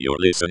You're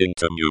listening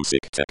to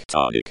Music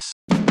Tectonics.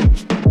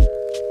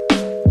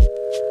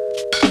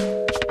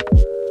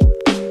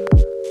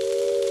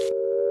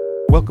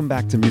 Welcome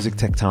back to Music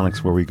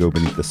Tectonics, where we go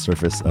beneath the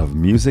surface of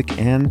music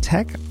and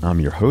tech. I'm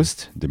your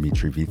host,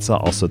 Dimitri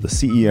Vitsa, also the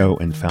CEO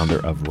and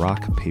founder of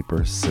Rock,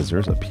 Paper,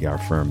 Scissors, a PR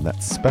firm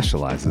that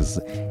specializes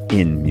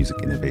in music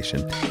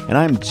innovation. And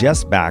I'm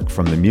just back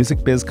from the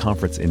Music Biz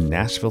Conference in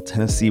Nashville,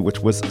 Tennessee, which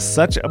was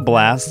such a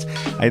blast.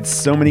 I had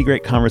so many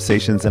great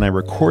conversations, and I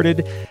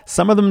recorded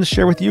some of them to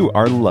share with you,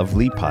 our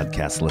lovely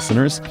podcast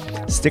listeners.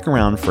 Stick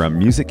around for a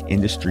music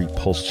industry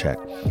pulse check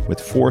with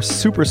four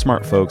super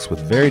smart folks with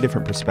very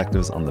different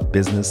perspectives on the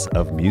business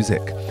of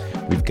music.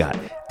 We've got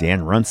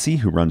Dan Runcie,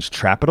 who runs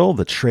Trapital,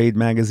 the trade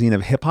magazine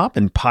of hip-hop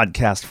in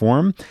podcast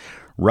form.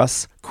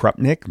 Russ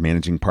Krupnick,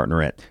 managing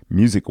partner at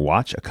Music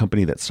Watch, a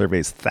company that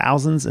surveys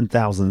thousands and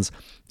thousands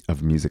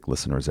of music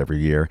listeners every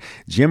year.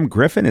 Jim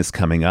Griffin is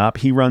coming up.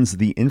 He runs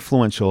the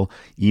influential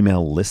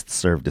email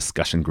listserv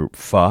discussion group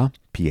PHO,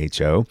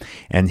 P-H-O,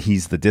 and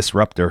he's the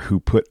disruptor who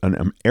put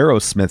an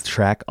Aerosmith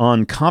track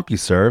on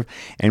CompuServe.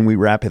 And we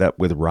wrap it up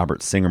with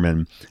Robert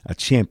Singerman, a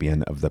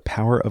champion of the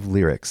power of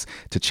lyrics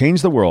to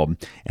change the world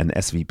and the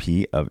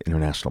SVP of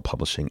International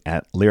Publishing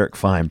at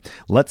LyricFine.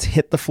 Let's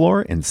hit the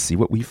floor and see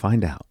what we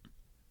find out.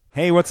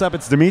 Hey, what's up?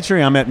 It's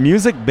Dimitri. I'm at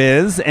Music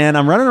Biz, and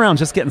I'm running around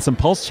just getting some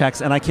pulse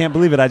checks, and I can't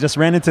believe it. I just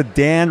ran into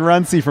Dan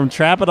Runcie from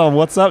Trapital.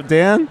 What's up,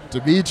 Dan?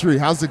 Dimitri,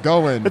 how's it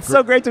going? It's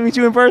so great to meet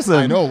you in person.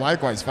 I know,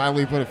 likewise.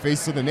 Finally put a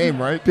face to the name,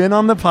 right? Been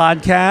on the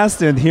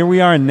podcast, and here we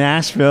are in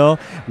Nashville.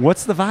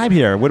 What's the vibe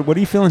here? What are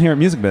you feeling here at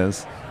Music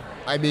Biz?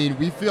 I mean,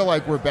 we feel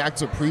like we're back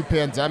to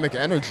pre-pandemic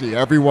energy.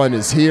 Everyone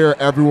is here.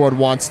 Everyone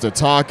wants to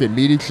talk and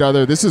meet each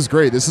other. This is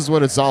great. This is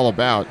what it's all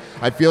about.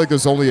 I feel like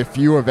there's only a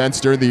few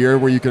events during the year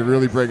where you can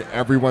really bring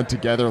everyone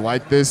together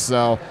like this.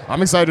 So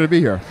I'm excited to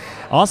be here.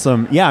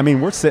 Awesome. Yeah, I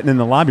mean, we're sitting in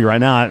the lobby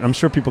right now. I'm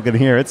sure people can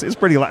hear. It's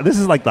pretty loud. This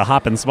is like the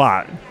hopping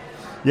spot.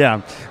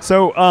 Yeah.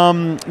 So,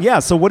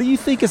 So, what do you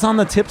think is on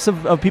the tips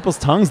of people's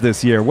tongues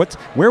this year?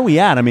 Where are we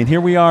at? I mean, here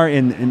we are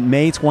in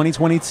May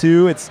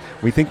 2022.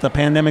 We think the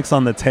pandemic's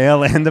on the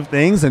tail end of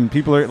things, and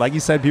people are, like you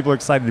said, people are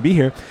excited to be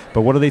here.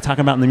 But what are they talking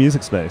about in the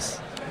music space?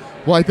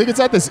 Well, I think it's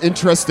at this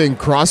interesting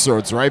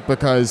crossroads, right?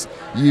 Because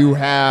you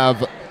have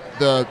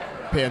the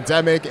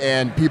pandemic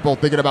and people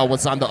thinking about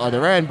what's on the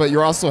other end, but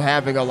you're also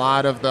having a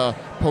lot of the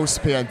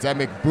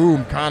post-pandemic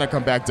boom kind of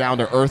come back down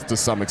to earth to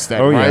some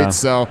extent, right? Yeah.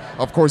 So,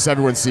 of course,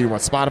 everyone's seeing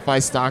what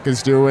Spotify stock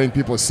is doing.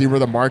 People see where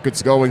the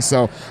market's going.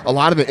 So, a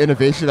lot of the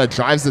innovation that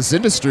drives this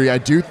industry, I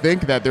do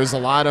think that there's a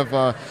lot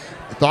of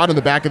thought in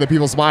the back of the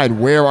people's mind,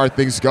 where are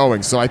things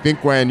going? So I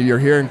think when you're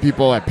hearing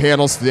people at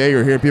panels today,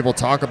 you're hearing people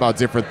talk about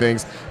different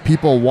things,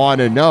 people want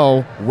to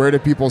know, where do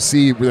people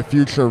see the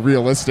future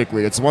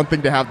realistically? It's one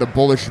thing to have the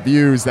bullish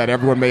views that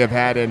everyone may have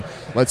had in,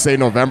 let's say,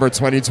 November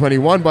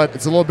 2021, but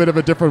it's a little bit of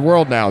a different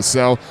world now.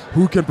 So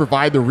who can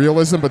provide the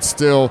realism but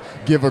still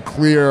give a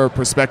clear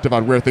perspective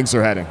on where things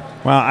are heading?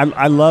 Wow,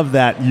 I love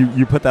that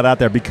you put that out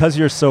there, because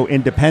you're so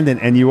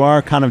independent and you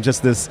are kind of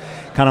just this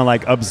kind of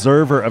like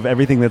observer of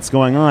everything that's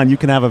going on. You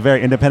can have a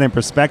very independent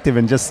perspective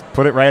and just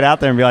put it right out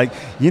there and be like,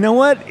 you know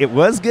what? It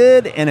was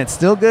good and it's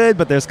still good,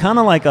 but there's kind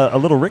of like a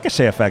little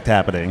ricochet effect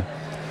happening.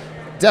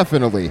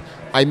 Definitely.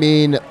 I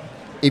mean,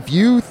 if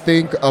you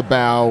think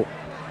about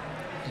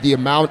the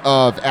amount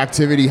of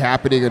activity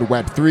happening in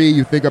Web3,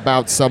 you think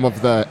about some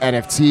of the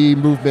NFT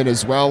movement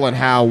as well, and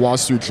how Wall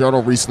Street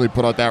Journal recently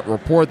put out that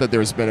report that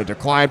there's been a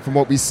decline from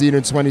what we've seen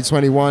in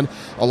 2021.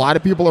 A lot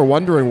of people are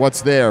wondering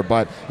what's there,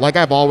 but like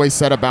I've always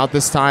said about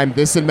this time,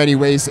 this in many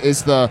ways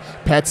is the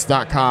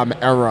pets.com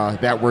era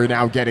that we're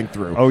now getting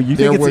through. Oh, you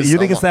think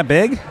it's that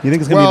big? You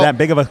think it's going to be that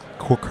big of a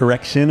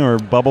correction or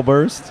bubble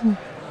burst?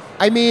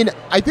 I mean,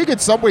 I think in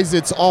some ways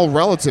it's all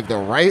relative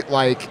though, right?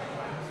 Like,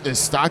 the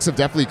stocks have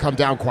definitely come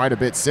down quite a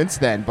bit since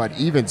then, but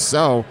even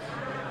so,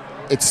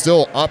 it's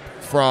still up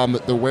from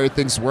the way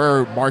things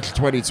were March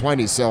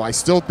 2020. So I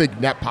still think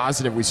net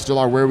positive, we still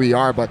are where we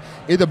are, but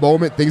in the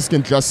moment, things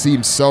can just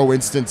seem so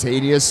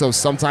instantaneous. So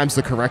sometimes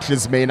the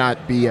corrections may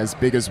not be as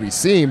big as we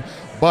seem.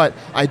 But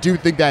I do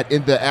think that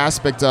in the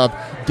aspect of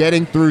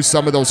getting through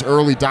some of those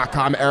early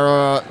 .com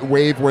era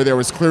wave where there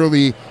was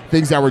clearly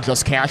things that were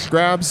just cash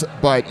grabs,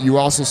 but you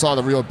also saw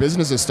the real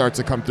businesses start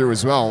to come through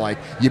as well. Like,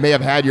 you may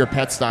have had your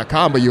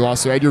pets.com, but you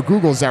also had your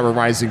Googles that were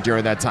rising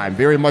during that time.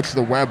 Very much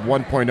the Web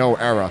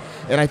 1.0 era.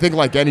 And I think,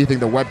 like anything,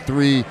 the Web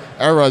 3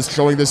 era is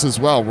showing this as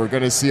well. We're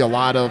going to see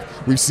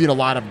we've seen a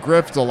lot of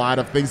grift, a lot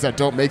of things that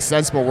don't make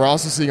sense, but we're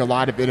also seeing a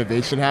lot of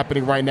innovation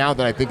happening right now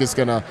that I think is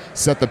going to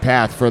set the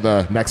path for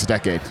the next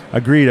decade.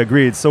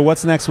 Agreed. So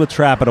what's next with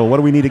Trapital? What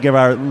do we need to give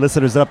our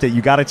listeners an update?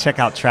 You got to check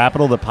out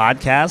Trapital, the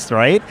podcast,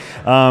 right?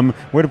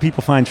 Where do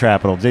people find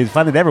Trapital? They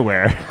find it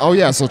everywhere. Oh,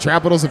 yeah. So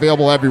Trapital's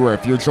available everywhere.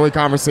 If you enjoy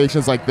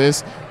conversations like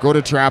this, go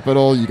to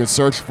Trapital. You can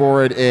search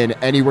for it in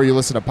anywhere you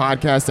listen to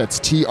podcasts. That's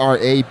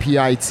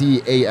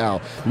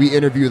TRAPITAL. We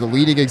interview the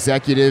leading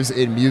executives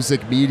in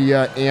music,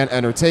 media, and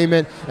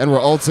entertainment, and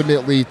we're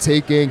ultimately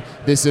taking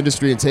this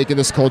industry and taking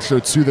this culture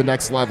to the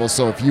next level.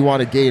 So if you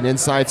want to gain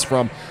insights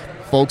from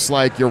folks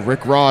like your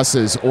Rick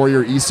Rosses or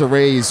your Issa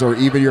Rae's or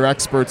even your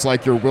experts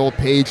like your Will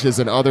Pages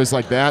and others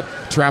like that,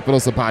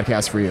 Trapital's the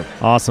podcast for you.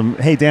 Awesome.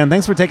 Hey, Dan,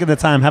 thanks for taking the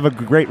time. Have a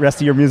great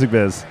rest of your music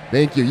biz.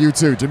 Thank you. You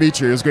too.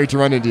 Dimitri, it was great to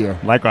run into you.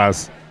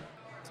 Likewise.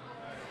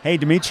 Hey,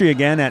 Dimitri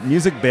again at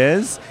Music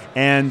Biz,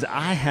 and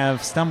I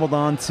have stumbled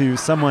onto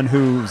someone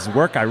whose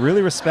work I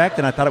really respect,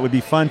 and I thought it would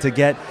be fun to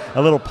get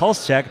a little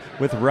pulse check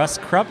with Russ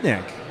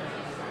Krupnick.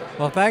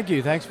 Well, thank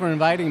you. Thanks for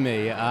inviting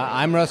me.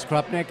 I'm Russ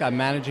Krupnick. I'm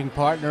managing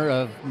partner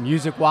of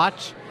Music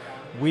Watch.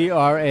 We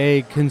are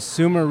a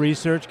consumer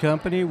research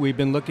company. We've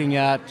been looking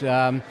at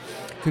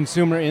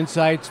consumer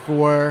insights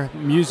for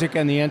music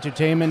and the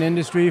entertainment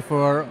industry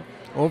for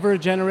over a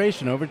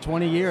generation, over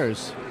 20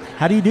 years.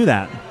 How do you do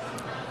that?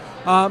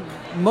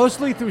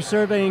 Mostly through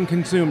surveying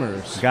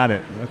consumers. Got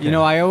it. Okay. You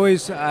know, I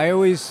always,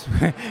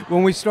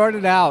 when we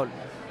started out,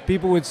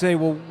 people would say,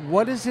 well,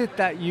 what is it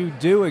that you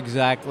do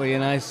exactly?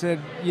 And I said,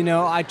 you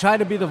know, I try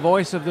to be the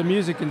voice of the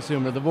music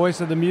consumer, the voice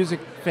of the music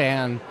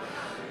fan,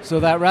 so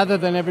that rather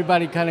than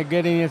everybody kind of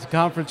getting into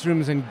conference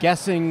rooms and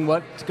guessing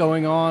what's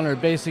going on or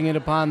basing it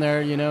upon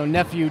their, you know,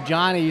 nephew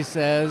Johnny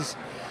says,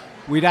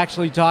 we'd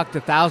actually talk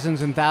to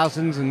thousands and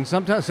thousands and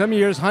sometimes, some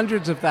years,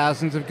 hundreds of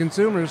thousands of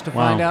consumers to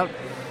find out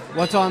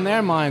what's on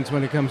their minds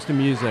when it comes to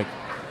music.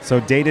 So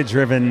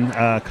data-driven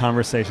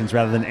conversations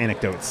rather than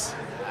anecdotes.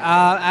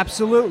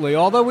 Absolutely.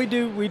 Although we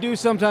do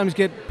sometimes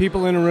get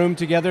people in a room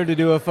together to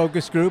do a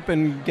focus group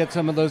and get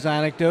some of those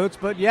anecdotes.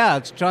 But yeah,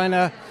 it's trying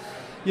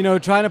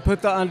to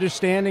put the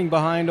understanding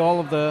behind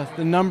all of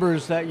the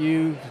numbers that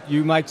you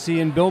might see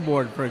in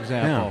Billboard, for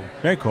example.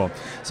 Yeah, very cool.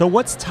 So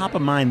what's top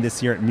of mind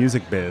this year at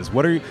Music Biz?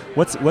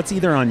 What's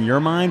either on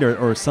your mind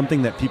or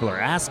something that people are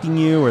asking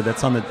you or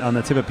that's on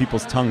the tip of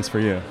people's tongues for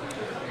you?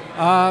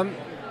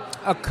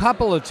 A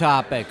couple of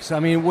topics.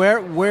 I mean,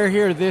 we're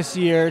here this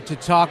year to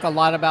talk a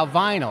lot about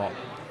vinyl.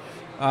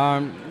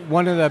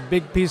 One of the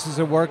big pieces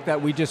of work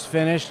that we just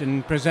finished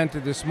and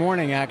presented this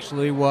morning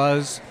actually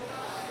was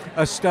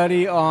a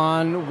study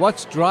on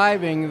what's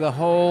driving the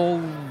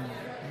whole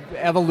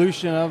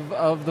evolution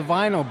of the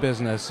vinyl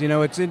business. You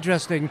know, it's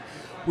interesting.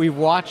 We've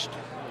watched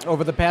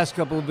over the past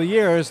couple of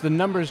years, the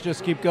numbers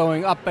just keep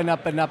going up and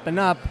up and up and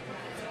up.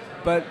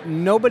 But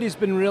nobody's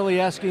been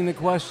really asking the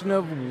question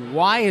of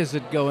why is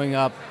it going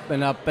up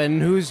and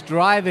who's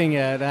driving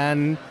it,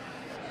 and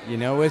you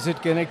know, is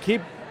it going to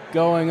keep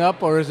going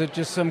up or is it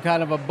just some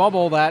kind of a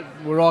bubble that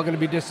we're all going to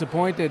be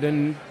disappointed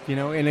in, you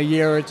know, in a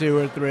year or two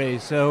or three.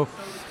 So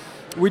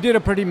we did a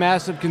pretty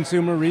massive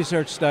consumer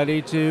research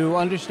study to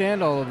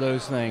understand all of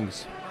those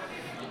things.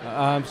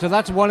 So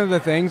that's one of the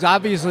things.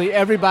 Obviously,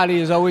 everybody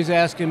is always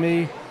asking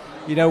me,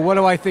 you know, what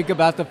do I think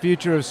about the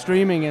future of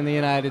streaming in the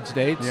United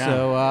States? Yeah.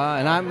 So,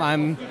 and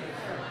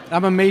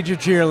I'm a major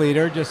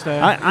cheerleader. Just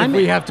if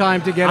we have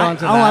time to get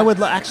onto that. I would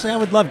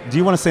love. Do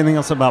you want to say anything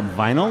else about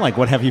vinyl? Like,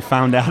 what have you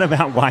found out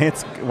about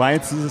why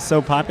it's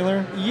so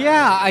popular?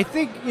 Yeah, I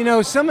think, you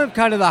know, some of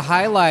kind of the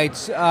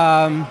highlights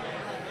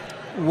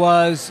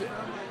was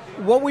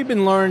what we've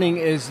been learning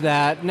is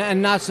that,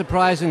 and not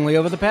surprisingly,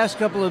 over the past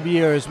couple of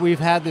years, we've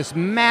had this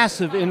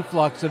massive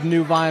influx of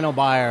new vinyl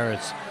buyers.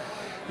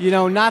 You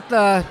know, not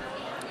the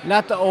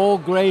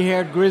old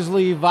gray-haired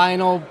grizzly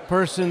vinyl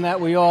person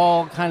that we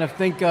all kind of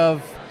think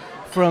of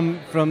from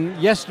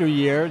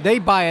yesteryear. They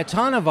buy a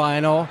ton of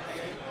vinyl,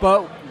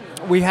 but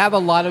we have a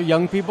lot of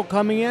young people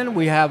coming in.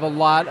 We have a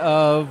lot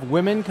of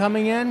women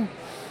coming in.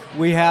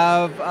 We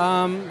have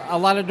a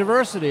lot of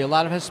diversity, a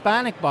lot of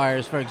Hispanic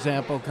buyers, for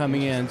example,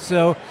 coming in.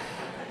 So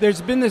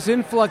there's been this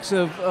influx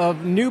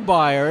of new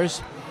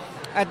buyers.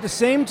 At the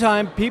same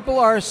time, people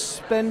are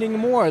spending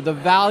more. The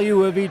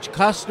value of each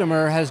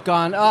customer has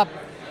gone up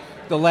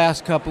the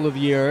last couple of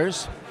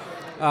years.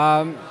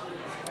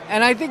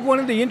 And I think one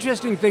of the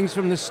interesting things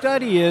from the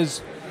study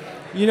is,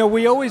 you know,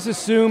 we always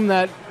assume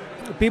that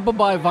people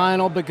buy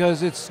vinyl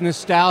because it's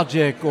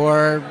nostalgic,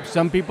 or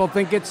some people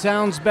think it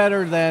sounds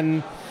better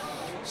than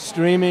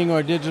streaming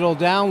or digital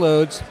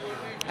downloads.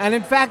 And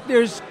in fact,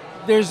 there's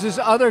this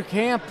other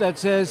camp that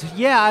says,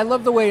 yeah, I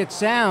love the way it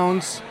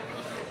sounds,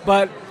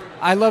 but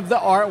I love the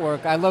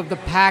artwork, I love the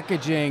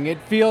packaging. It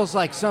feels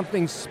like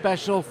something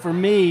special for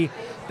me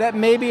that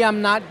maybe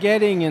I'm not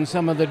getting in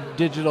some of the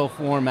digital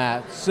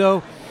formats.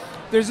 So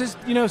there's this,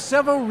 you know,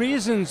 several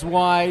reasons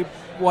why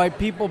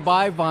people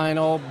buy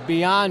vinyl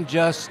beyond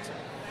just,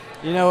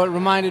 you know, it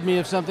reminded me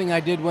of something I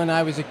did when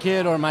I was a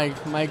kid, or my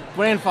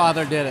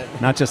grandfather did it.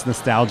 Not just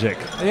nostalgic.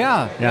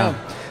 Yeah.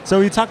 So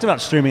you talked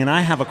about streaming, and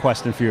I have a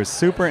question for you. It's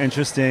super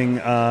interesting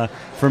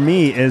for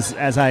me is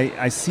as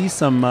I see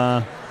some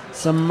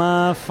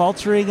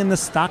faltering in the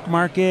stock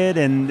market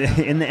and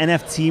in the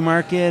NFT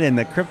market and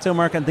the crypto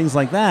market and things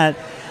like that.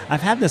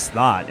 I've had this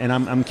thought, and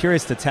I'm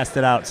curious to test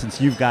it out since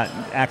you've got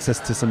access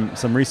to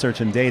some research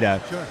and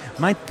data. Sure.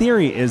 My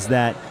theory is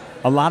that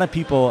a lot of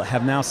people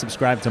have now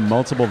subscribed to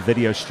multiple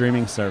video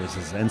streaming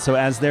services. And so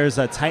as there's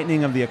a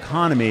tightening of the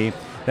economy,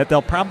 that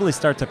they'll probably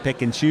start to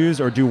pick and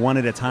choose or do one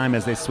at a time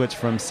as they switch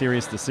from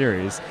series to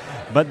series.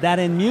 But that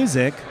in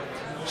music,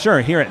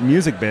 sure, here at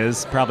Music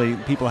Biz, probably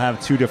people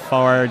have 2 to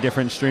 4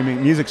 different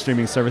music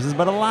streaming services,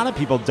 but a lot of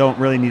people don't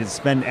really need to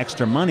spend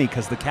extra money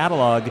because the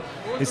catalog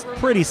is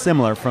pretty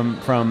similar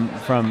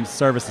from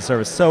service to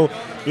service. So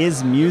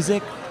is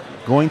music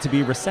going to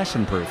be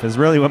recession-proof is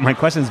really what my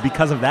question is,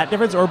 because of that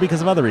difference or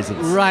because of other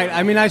reasons? Right.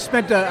 I mean, I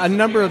spent a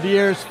number of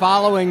years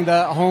following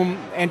the home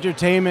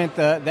entertainment,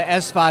 the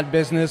SVOD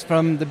business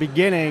from the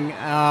beginning.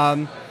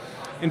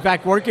 In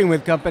fact, working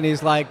with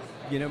companies like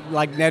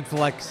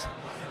Netflix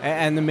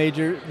and the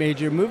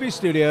major movie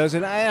studios.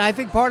 And I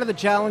think part of the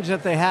challenge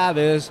that they have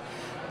is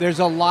there's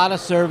a lot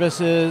of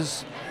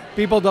services.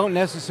 People don't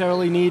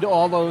necessarily need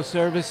all those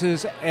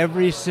services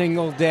every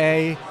single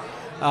day.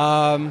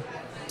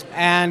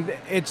 And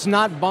it's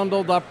not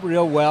bundled up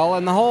real well.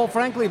 And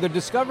frankly, the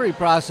discovery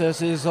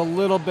process is a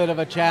little bit of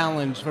a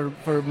challenge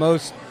for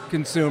most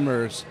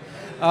consumers.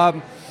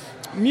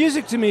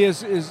 Music to me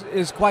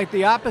is quite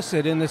the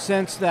opposite, in the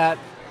sense that,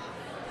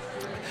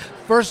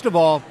 first of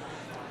all,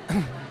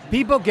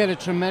 people get a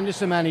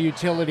tremendous amount of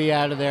utility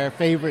out of their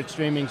favorite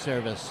streaming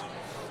service.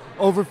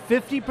 Over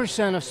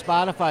 50% of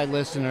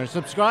Spotify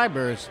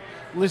subscribers,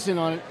 listen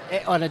on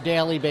a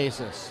daily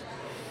basis.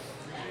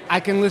 I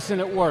can listen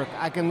at work,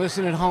 I can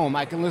listen at home,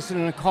 I can listen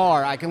in a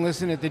car, I can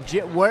listen at the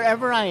gym.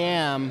 Wherever I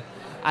am,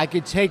 I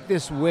could take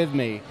this with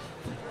me.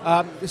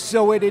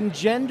 So it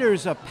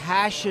engenders a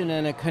passion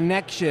and a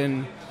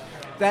connection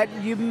that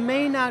you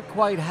may not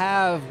quite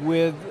have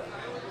with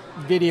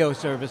video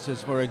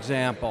services, for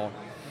example.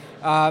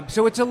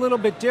 So it's a little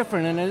bit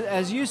different, and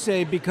as you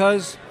say,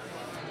 because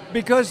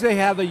they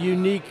have a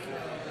unique,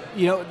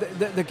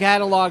 the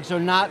catalogs are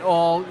not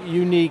all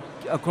unique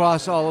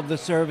across all of the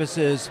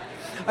services.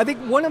 I think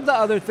one of the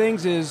other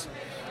things is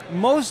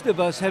most of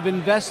us have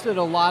invested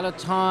a lot of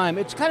time.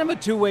 It's kind of a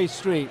two-way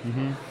street.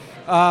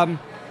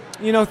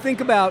 Mm-hmm.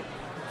 Think about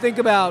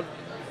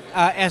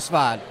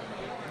SVOD.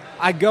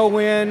 I go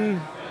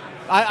in.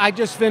 I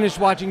just finished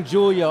watching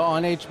Julia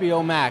on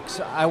HBO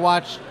Max. I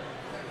watched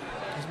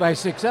my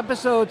 6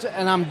 episodes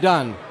and I'm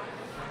done.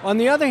 On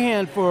the other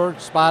hand, for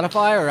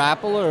Spotify or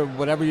Apple or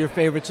whatever your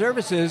favorite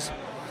service is,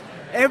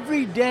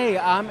 every day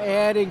I'm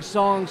adding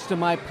songs to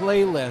my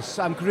playlists.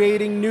 I'm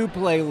creating new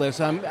playlists.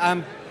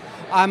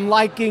 I'm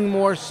liking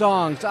more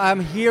songs.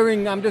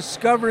 I'm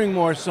discovering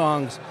more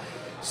songs.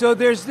 So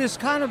there's this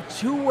kind of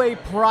two-way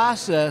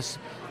process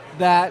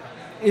that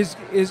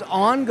is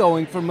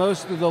ongoing for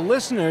most of the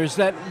listeners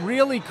that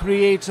really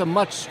creates a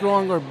much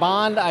stronger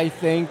bond, I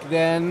think,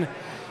 than,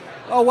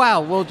 oh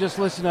wow, we'll just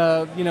listen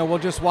to, we'll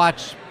just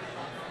watch,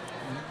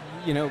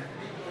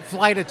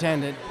 Flight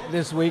Attendant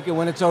this week, and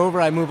when it's over,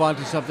 I move on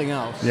to something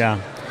else.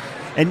 Yeah.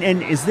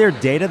 And is there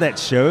data that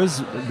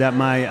shows that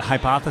my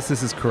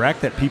hypothesis is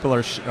correct, that people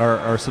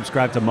are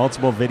subscribed to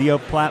multiple video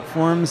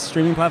platforms,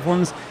 streaming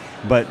platforms,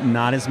 but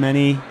not as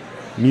many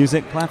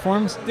music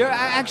platforms? There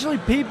actually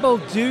people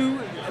do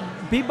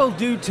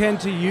tend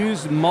to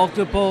use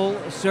multiple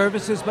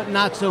services, but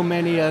not so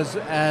many as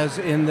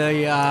in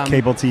the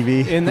cable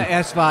TV, in the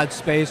SVOD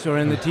space, or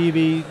in the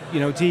TV,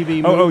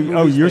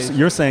 TV.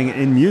 You're saying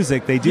in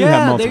music they do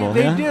have multiple.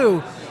 They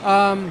do.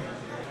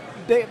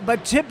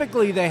 But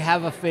typically they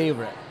have a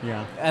favorite.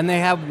 Yeah. And they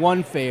have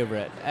one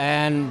favorite,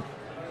 and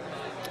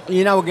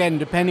again,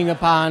 depending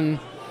upon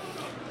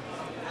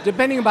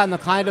the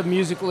kind of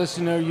music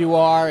listener you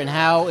are and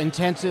how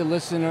intense a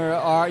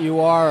listener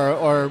you are,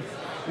 or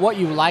what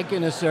you like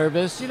in a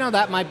service,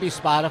 that might be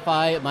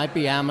Spotify, it might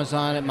be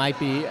Amazon, it might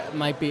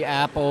be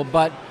Apple,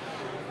 but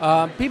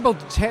people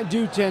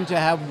do tend to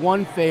have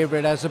one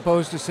favorite, as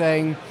opposed to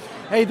saying,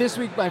 hey, this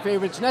week my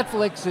favorite's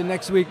Netflix, and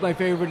next week my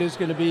favorite is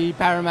going to be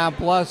Paramount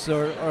Plus,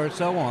 or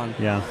so on.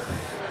 Yeah.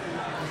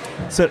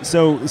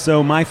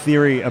 So my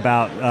theory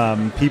about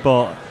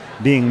people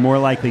being more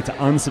likely to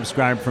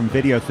unsubscribe from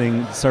video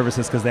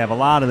services because they have a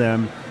lot of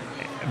them,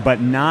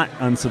 but not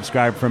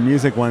unsubscribe from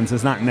music ones,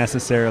 is not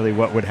necessarily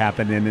what would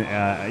happen in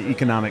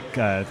economic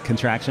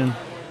contraction?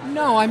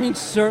 No, I mean,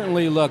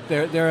 certainly, look,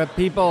 there are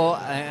people,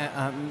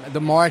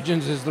 the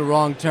margins is the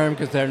wrong term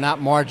because they're not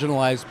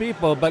marginalized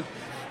people, but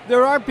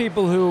there are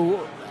people who,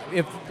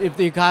 if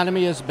the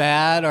economy is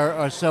bad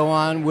or so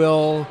on,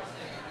 will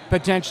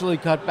potentially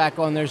cut back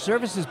on their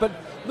services. But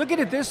look at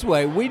it this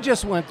way. We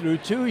just went through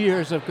 2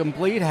 years of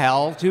complete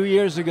hell. 2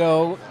 years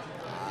ago,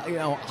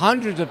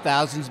 hundreds of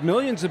thousands,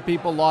 millions of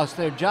people lost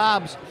their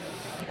jobs,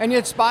 and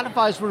yet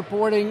Spotify's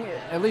reporting,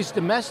 at least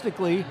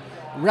domestically,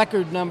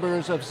 record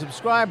numbers of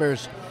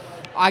subscribers.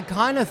 I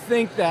kind of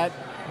think that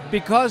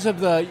because of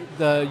the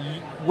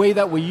way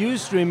that we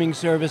use streaming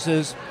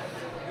services,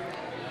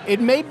 it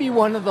may be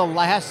one of the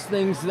last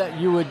things that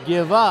you would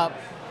give up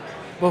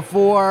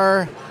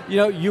before,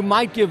 you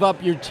might give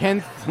up your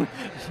 10th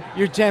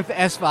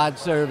SVOD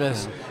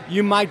service.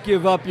 You might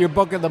give up your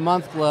Book of the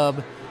Month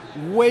Club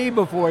way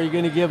before you're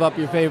going to give up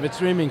your favorite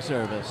streaming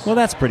service. Well,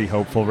 that's pretty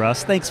hopeful,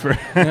 Russ. Thanks for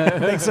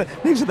thanks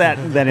for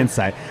that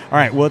insight. All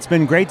right, well, it's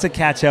been great to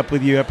catch up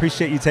with you. I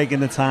appreciate you taking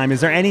the time. Is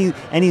there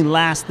any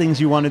last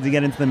things you wanted to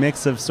get into the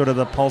mix of sort of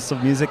the pulse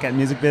of music at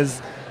Music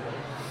Biz?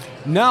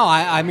 No,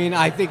 I mean,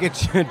 I think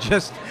it's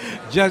just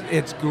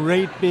it's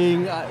great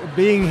being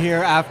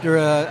here after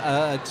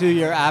a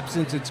 2-year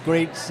absence. It's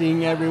great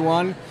seeing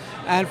everyone,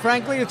 and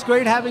frankly, it's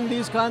great having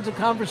these kinds of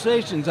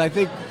conversations. I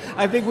think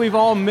we've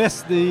all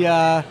missed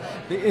the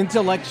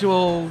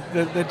intellectual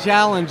the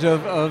challenge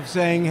of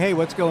saying, hey,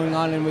 what's going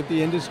on with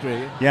the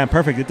industry? Yeah,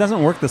 perfect. It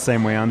doesn't work the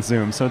same way on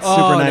Zoom, so it's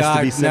super nice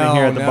to be sitting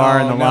here at the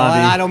bar in the lobby.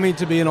 I don't mean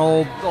to be an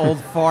old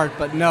fart,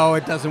 but no,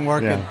 it doesn't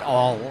work at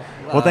all.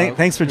 Well,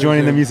 thanks for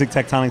joining the Music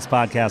Tectonics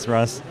podcast,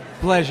 Russ.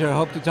 Pleasure.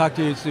 Hope to talk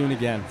to you soon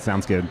again.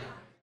 Sounds good.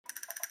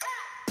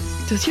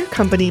 Does your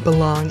company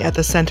belong at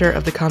the center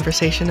of the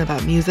conversation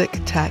about music,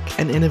 tech,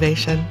 and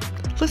innovation?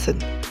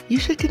 Listen, you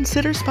should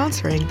consider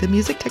sponsoring the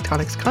Music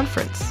Tectonics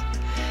Conference.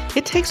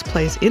 It takes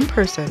place in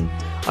person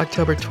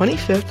October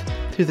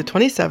 25th through the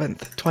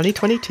 27th,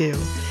 2022,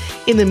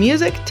 in the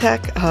Music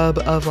Tech Hub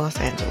of Los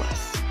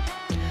Angeles.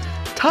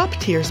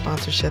 Top-tier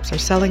sponsorships are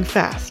selling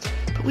fast,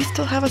 but we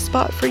still have a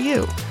spot for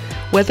you,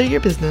 whether your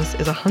business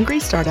is a hungry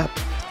startup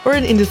or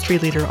an industry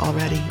leader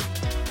already.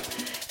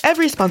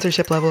 Every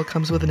sponsorship level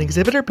comes with an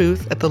exhibitor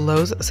booth at the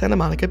Loews Santa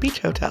Monica Beach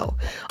Hotel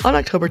on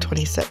October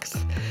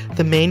 26th,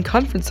 the main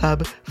conference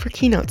hub for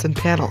keynotes and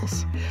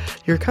panels.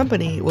 Your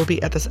company will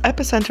be at this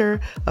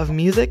epicenter of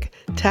music,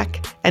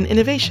 tech, and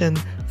innovation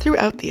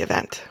throughout the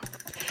event.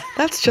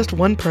 That's just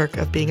one perk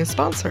of being a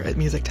sponsor at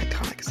Music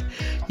Tectonics.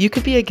 You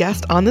could be a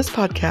guest on this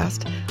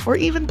podcast or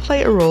even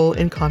play a role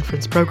in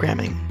conference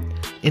programming.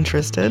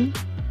 Interested?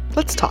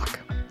 Let's talk.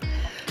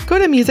 Go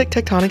to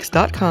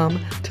musictectonics.com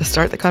to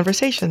start the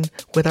conversation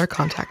with our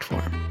contact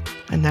form.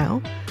 And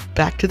now,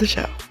 back to the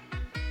show.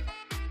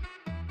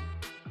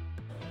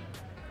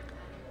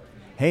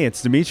 Hey,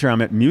 it's Dimitri.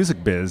 I'm at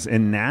Music Biz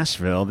in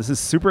Nashville. This is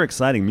super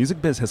exciting. Music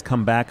Biz has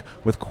come back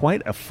with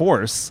quite a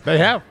force. They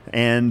have.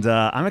 And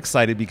I'm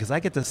excited because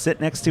I get to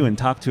sit next to and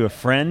talk to a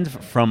friend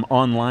from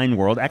online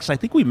world. Actually, I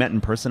think we met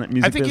in person at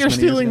Music Biz. I think you're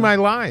stealing my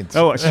lines.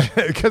 Oh,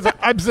 because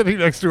I'm sitting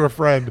next to a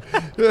friend.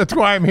 That's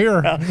why I'm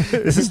here.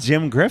 This is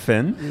Jim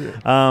Griffin,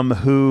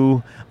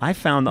 who I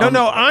found on...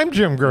 No, I'm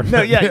Jim Griffin.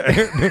 No,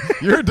 yeah.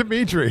 You're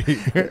Dimitri.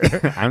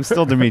 I'm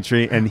still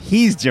Dimitri, and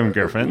he's Jim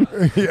Griffin.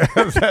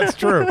 Yes, that's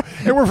true.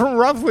 And we're from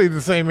roughly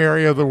the same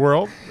area of the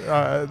world,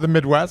 the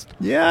Midwest.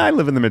 Yeah, I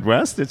live in the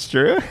Midwest. It's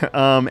true.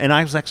 And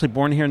I was actually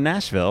born here in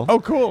Nashville. Oh,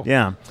 cool.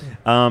 Yeah.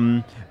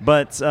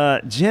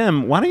 But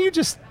Jim, why don't you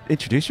just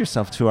introduce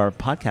yourself to our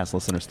podcast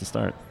listeners to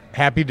start?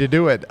 Happy to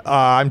do it.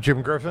 I'm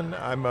Jim Griffin.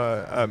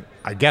 I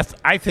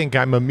think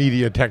I'm a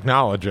media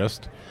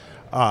technologist.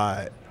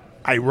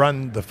 I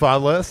run the Pho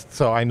List,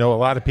 so I know a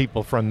lot of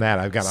people from that.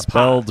 I've got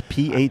spelled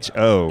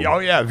P-H-O. Oh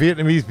yeah,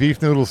 Vietnamese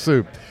beef noodle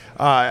soup.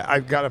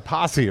 I've got a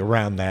posse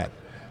around that,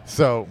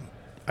 so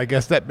I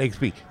guess that makes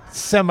me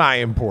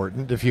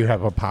semi-important if you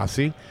have a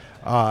posse.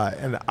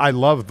 And I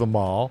love them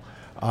all.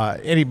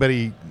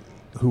 Anybody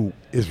who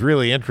is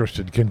really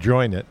interested can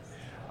join it.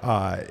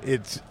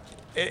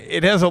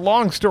 It has a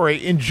long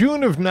story. In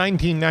June of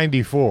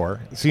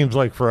 1994, it seems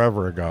like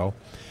forever ago,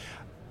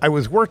 I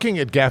was working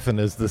at Geffen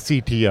as the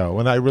CTO,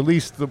 and I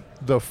released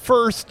the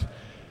first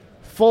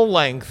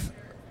full-length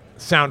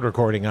sound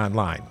recording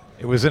online.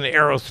 It was an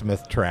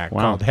Aerosmith track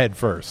called Head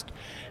First.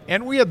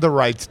 And we had the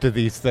rights to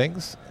these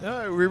things.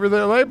 We were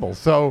their label.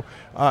 So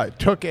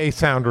took a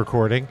sound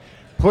recording,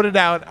 put it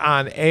out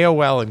on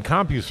AOL and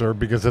CompuServe,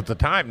 because at the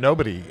time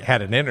nobody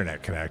had an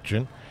internet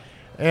connection.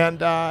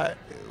 And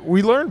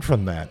we learned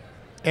from that.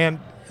 And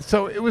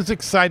so it was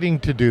exciting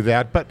to do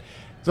that. But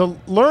the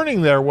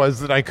learning there was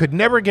that I could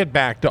never get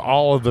back to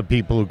all of the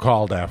people who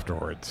called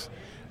afterwards,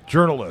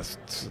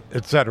 journalists,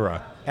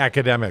 etc.,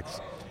 academics.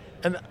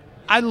 And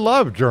I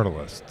love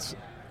journalists.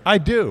 I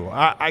do.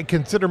 I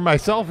consider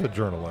myself a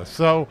journalist.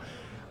 So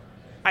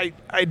I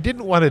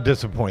didn't want to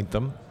disappoint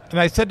them. And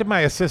I said to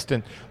my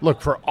assistant,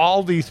 look, for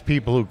all these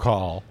people who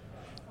call,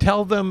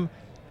 tell them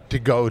to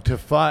go to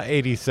Pho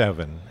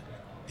 87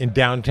 in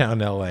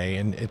downtown L.A.,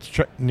 and it's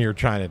near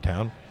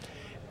Chinatown.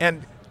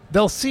 And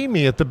they'll see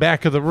me at the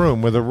back of the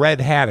room with a red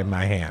hat in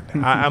my hand.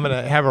 I'm going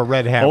to have a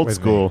red hat Old with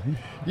school. me.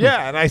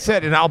 Yeah, and I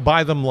said, and I'll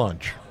buy them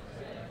lunch.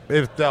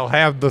 If they'll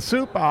have the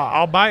soup,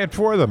 I'll buy it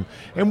for them.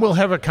 And we'll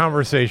have a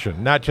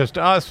conversation, not just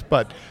us,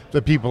 but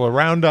the people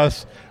around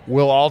us.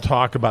 We'll all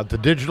talk about the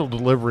digital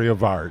delivery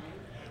of art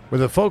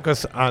with a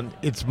focus on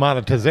its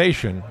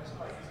monetization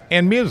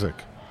and music.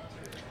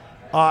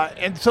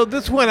 And so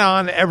this went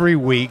on every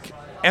week,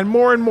 and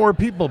more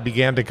people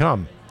began to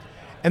come.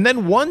 And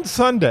then one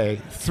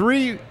Sunday,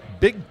 3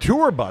 big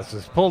tour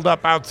buses pulled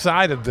up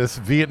outside of this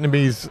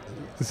Vietnamese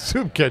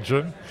soup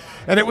kitchen,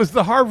 and it was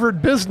the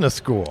Harvard Business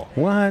School.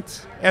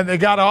 What? And they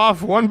got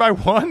off one by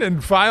one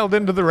and filed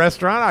into the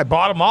restaurant. I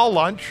bought them all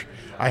lunch.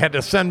 I had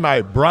to send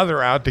my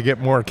brother out to get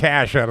more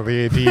cash out of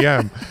the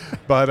ATM.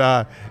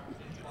 But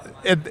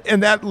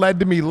and that led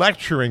to me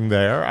lecturing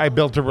there. I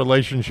built a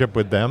relationship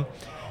with them.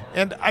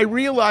 And I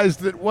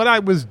realized that what I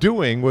was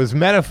doing was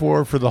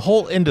metaphor for the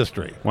whole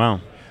industry.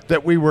 Wow.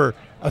 That we were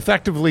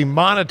effectively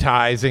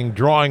monetizing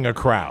drawing a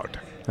crowd.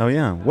 Oh,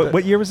 yeah.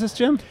 What year was this,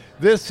 Jim?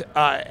 This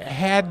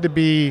had to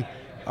be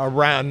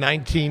around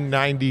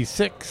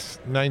 1996,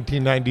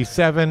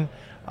 1997.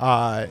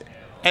 And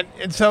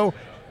so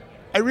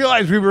I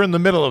realized we were in the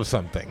middle of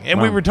something.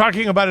 And we were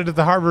talking about it at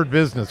the Harvard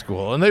Business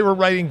School. And they were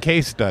writing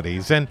case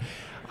studies. And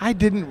I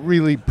didn't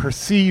really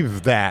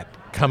perceive that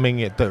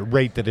coming at the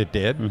rate that it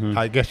did.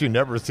 I guess you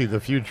never see the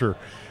future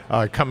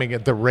coming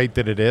at the rate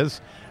that it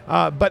is.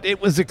 But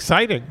it was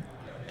exciting.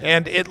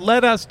 And it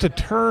led us to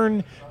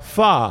turn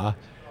FA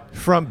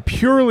from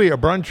purely a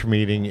brunch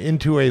meeting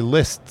into a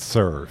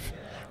listserv,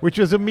 which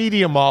is a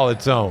medium all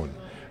its own.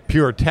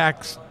 Pure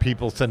text,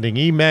 people sending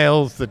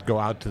emails that go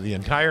out to the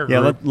entire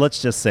group. Yeah,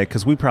 let's just say,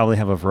 because we probably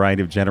have a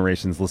variety of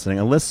generations listening,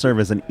 a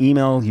listserv is an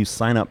email you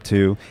sign up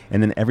to,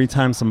 and then every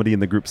time somebody in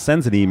the group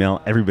sends an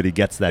email, everybody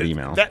gets that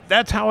email.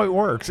 That's how it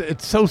works.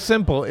 It's so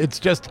simple. It's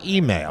just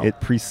email.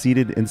 It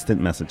preceded instant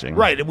messaging.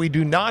 Right, and we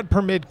do not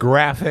permit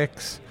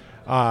graphics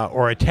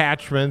or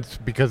attachments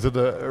because of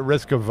the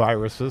risk of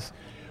viruses.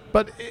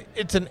 But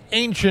it's an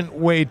ancient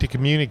way to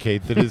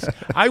communicate that is,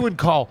 I would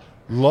call,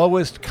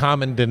 lowest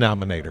common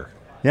denominator.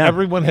 Yeah.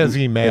 Everyone has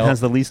email. It has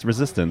the least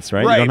resistance,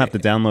 right? Right. You don't have to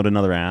download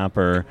another app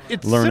or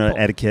It's learn an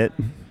simple. etiquette.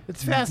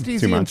 It's fast, Too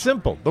easy, and much.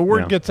 simple. The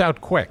word Yeah. gets out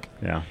quick.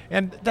 Yeah.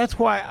 And that's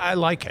why I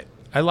like it.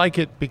 I like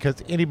it because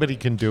anybody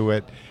can do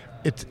it.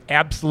 It's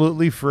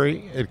absolutely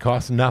free. It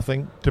costs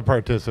nothing to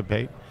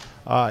participate.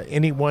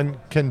 Anyone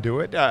can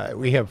do it.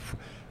 We have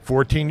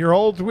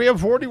 14-year-olds. We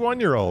have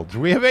 41-year-olds.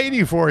 We have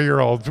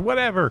 84-year-olds,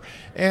 whatever.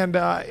 And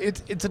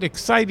it's an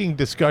exciting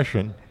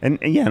discussion. And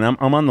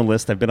I'm on the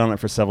list. I've been on it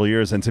for several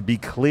years. And to be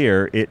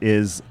clear, it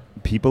is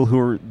people who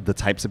are the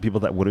types of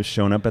people that would have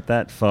shown up at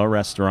that pho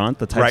restaurant,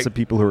 the types Right. of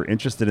people who are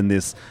interested in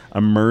this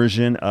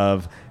immersion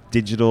of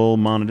digital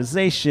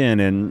monetization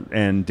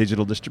and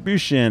digital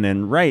distribution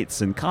and rights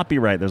and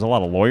copyright. There's a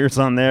lot of lawyers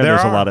on there. There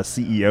There's are. a lot of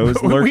CEOs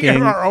We lurking.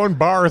 have our own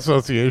bar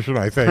association,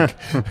 I think.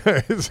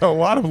 It's a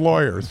lot of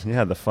lawyers.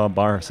 Yeah, the Pho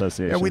Bar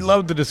Association. Yeah, we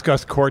love to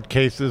discuss court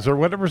cases or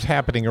whatever's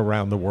happening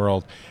around the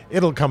world.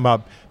 It'll come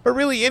up. But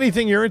really,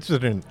 anything you're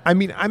interested in. I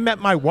mean, I met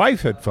my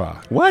wife at Pho.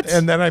 What?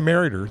 And then I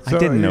married her. I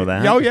didn't know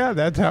that. Oh, yeah,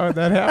 that's how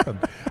that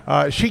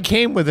happened. She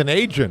came with an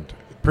agent,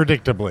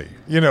 predictably,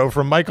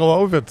 from Michael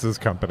Ovitz's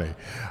company.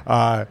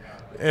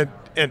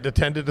 And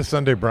attended a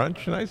Sunday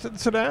brunch, and I said,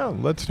 sit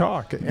down, let's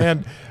talk.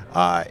 And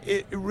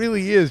it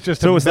really is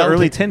just So a it was the melting-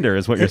 early Tinder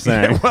is what you're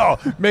saying. Well,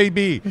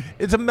 maybe.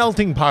 It's a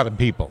melting pot of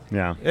people.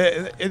 Yeah.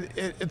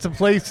 It's a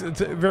place,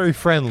 it's very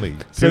friendly.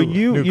 So to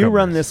you run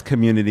newcomers. this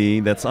community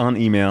that's on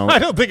email. I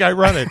don't think I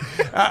run it.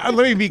 Let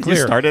me be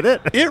clear. started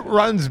it? It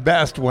runs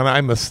best when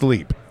I'm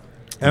asleep.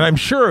 And I'm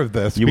sure of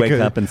this. You wake because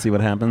up and see what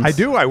happens? I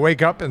do. I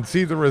wake up and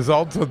see the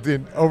results of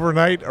the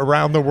overnight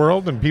around the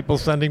world and people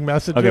sending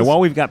messages. Okay, well,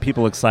 we've got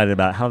people excited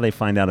about how they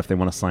find out if they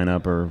want to sign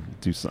up or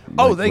do something.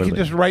 Oh, Like, they what can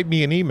do just write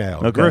me an email.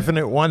 Okay.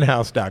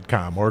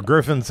 Griffin@onehouse.com or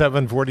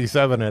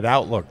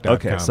Griffin747@outlook.com.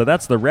 Okay, so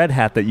that's the red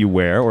hat that you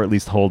wear, or at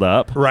least hold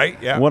up. Right,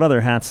 yeah. What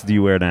other hats do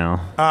you wear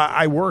now?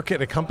 I work at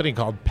a company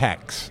called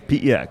PEX.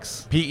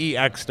 PEX.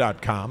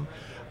 PEX.com.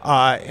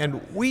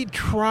 And we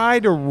try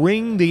to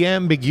wring the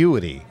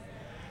ambiguity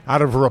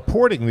out of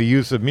reporting the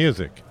use of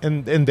music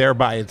and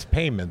thereby its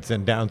payments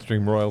and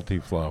downstream royalty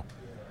flow.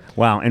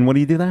 Wow, and what do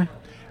you do there?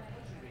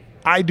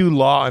 I do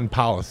law and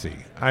policy.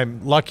 I'm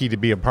lucky to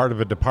be a part of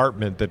a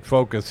department that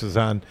focuses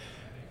on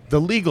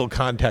the legal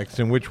context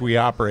in which we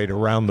operate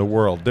around the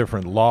world,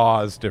 different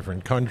laws,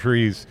 different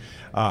countries,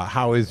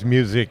 how is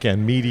music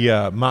and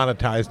media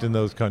monetized in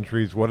those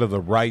countries, what are the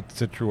rights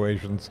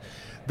situations.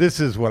 This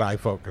is what I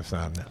focus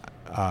on.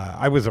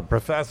 I was a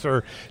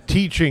professor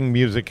teaching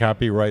music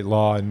copyright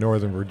law in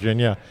Northern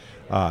Virginia.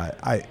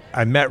 I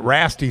met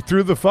Rasty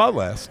through the Pho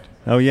List.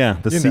 Oh, yeah,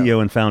 the CEO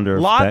and founder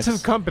of Lots PEX.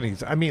 of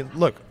companies. I mean,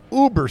 look,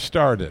 Uber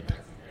started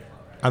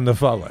on the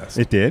Pho List.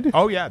 It did?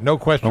 Oh, yeah, no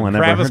question. Oh, I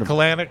never Travis heard of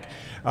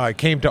Kalanick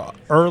came to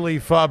early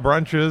Pho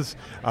brunches,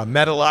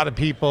 met a lot of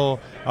people,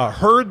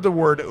 heard the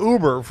word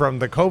Uber from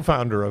the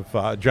co-founder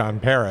of John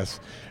Paris,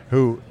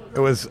 who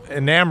was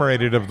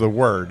enamored of the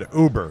word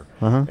Uber.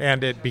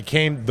 And it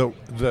became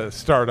the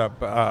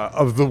startup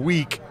of the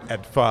week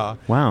at Pho.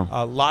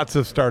 Wow. Lots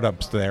of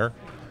startups there.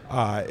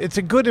 It's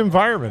a good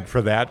environment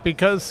for that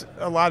because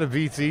a lot of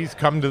VCs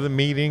come to the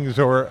meetings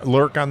or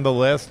lurk on the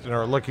list and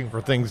are looking for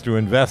things to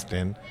invest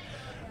in,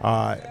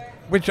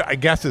 which I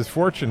guess is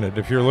fortunate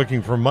if you're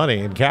looking for money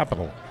and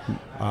capital.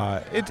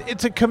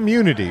 It's a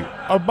community.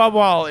 Above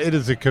all, it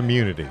is a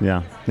community.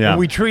 Yeah, yeah. And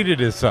we treat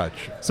it as such.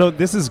 So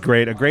this is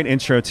great, a great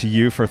intro to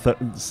you for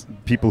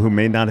people who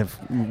may not have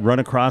run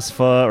across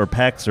Pho or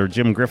PEX or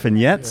Jim Griffin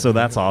yet, so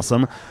that's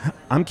awesome.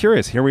 I'm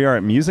curious, here we are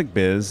at Music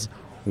Biz.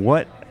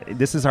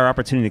 This is our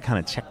opportunity to kind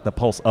of check the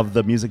pulse of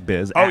the music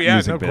biz. Oh, at yeah,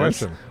 Music no Biz.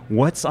 question.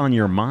 What's on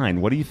your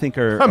mind? What do you think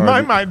are My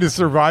the- mind is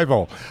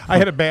survival. I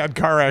had a bad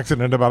car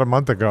accident about a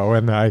month ago,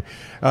 and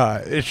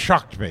it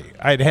shocked me.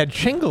 I'd had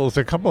shingles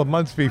a couple of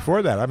months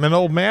before that. I'm an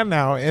old man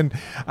now, and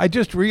I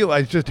just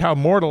realized just how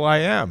mortal I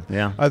am.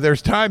 Yeah.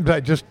 There's times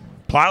I just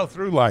plow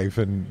through life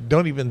and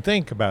don't even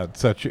think about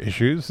such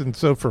issues. And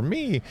so for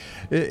me,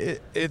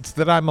 it's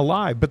that I'm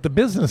alive, but the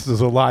business is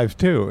alive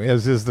too,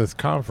 as is this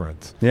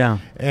conference. Yeah.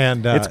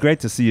 And it's great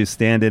to see you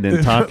standing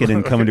and talking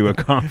and coming to a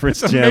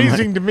conference, it's Jim.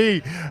 amazing to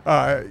me,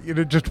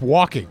 just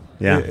walking.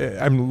 Yeah.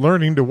 I'm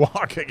learning to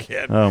walk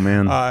again. Oh,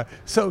 man.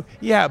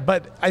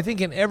 But I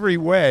think in every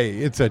way,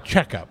 it's a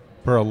checkup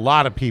for a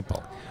lot of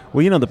people.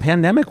 Well, the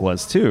pandemic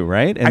was too,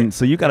 right? And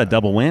so you got a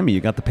double whammy.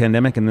 You got the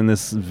pandemic and then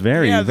this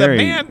very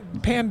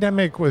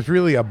pandemic was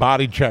really a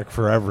body check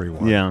for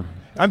everyone. Yeah.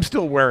 I'm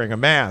still wearing a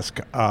mask.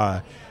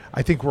 I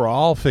think we're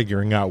all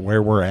figuring out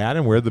where we're at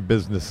and where the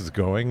business is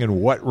going and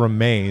what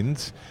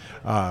remains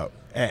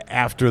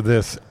after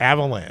this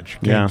avalanche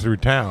came through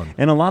town.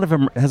 And a lot of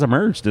them has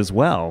emerged as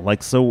well.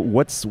 Like, so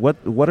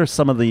what are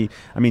some of the,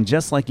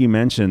 just like you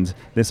mentioned,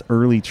 this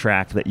early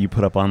track that you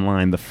put up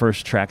online, the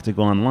first track to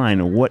go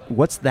online,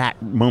 what's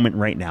that moment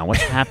right now?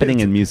 What's happening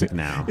in music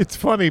now? It's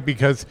funny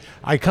because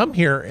I come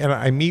here and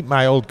I meet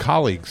my old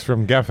colleagues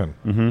from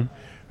Geffen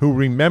who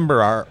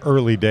remember our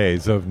early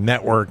days of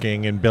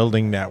networking and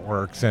building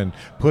networks and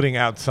putting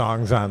out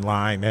songs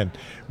online and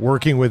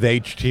working with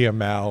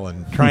HTML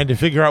and trying to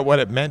figure out what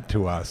it meant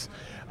to us.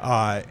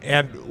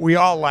 And we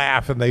all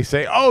laugh and they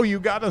say, "Oh, you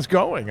got us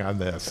going on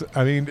this."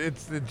 I mean,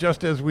 it's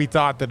just as we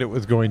thought that it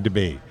was going to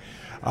be.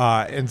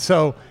 And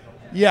so,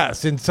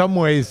 yes, in some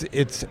ways,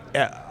 it's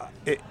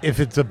if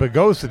it's a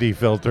Bogosity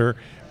filter,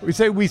 we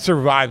say we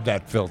survived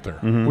that filter.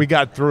 We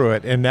got through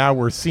it, and now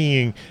we're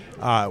seeing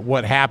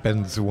what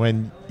happens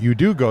when you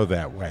do go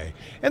that way.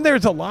 And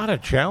there's a lot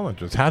of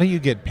challenges. How do you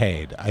get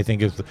paid? I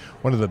think is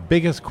one of the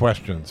biggest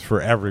questions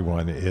for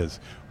everyone is,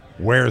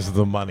 where's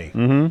the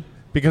money?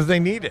 Because they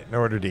need it in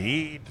order to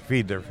eat,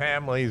 feed their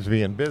families,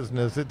 be in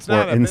business. It's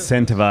not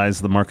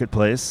incentivize the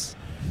marketplace.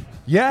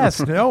 Yes,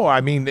 no,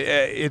 I mean,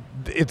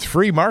 it's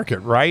free market,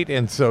 right?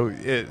 And so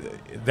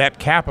that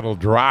capital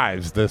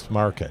drives this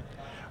market.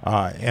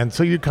 And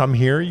so you come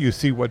here, you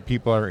see what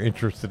people are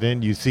interested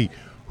in, you see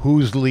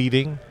who's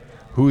leading,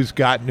 who's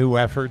got new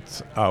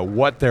efforts,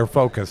 what they're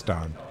focused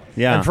on.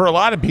 Yeah. And for a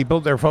lot of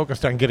people, they're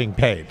focused on getting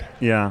paid.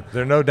 Yeah.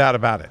 There's no doubt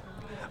about it.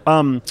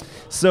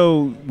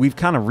 So we've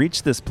kind of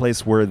reached this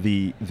place where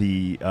the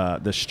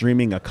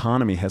streaming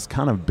economy has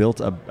kind of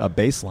built a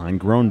baseline,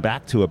 grown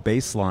back to a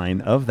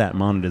baseline of that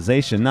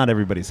monetization. Not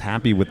everybody's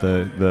happy with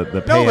the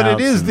payouts. No, but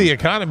it is the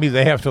economy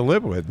they have to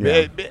live with.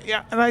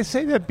 Yeah. And I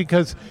say that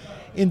because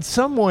in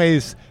some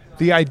ways,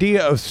 the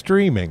idea of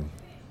streaming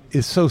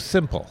is so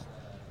simple.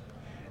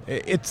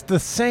 It's the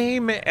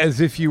same as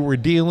if you were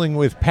dealing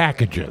with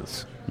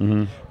packages.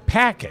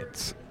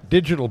 Packets,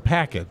 digital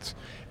packets,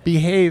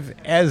 behave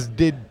as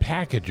did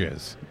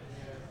packages.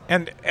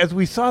 And as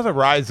we saw the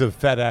rise of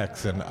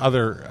FedEx and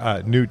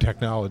other new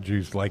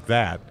technologies like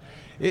that,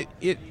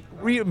 it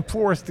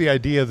reinforced the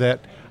idea that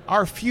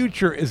our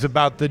future is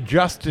about the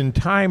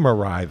just-in-time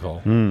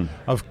arrival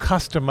of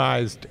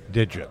customized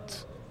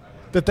digits,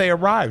 that they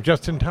arrive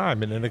just in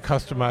time and in a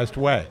customized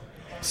way.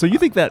 So you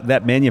think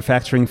that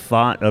manufacturing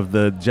thought of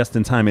the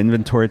just-in-time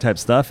inventory type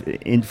stuff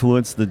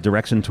influenced the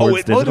direction towards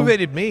digital? It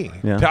motivated me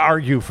to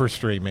argue for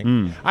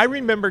streaming. I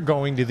remember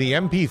going to the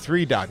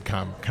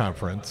MP3.com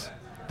conference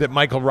that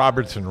Michael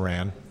Robertson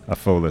ran. A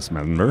FOLIS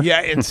member.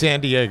 Yeah, in San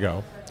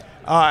Diego.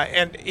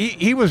 And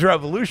he was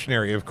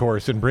revolutionary, of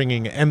course, in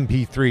bringing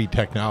MP3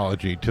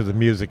 technology to the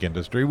music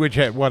industry, which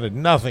wanted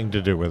nothing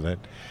to do with it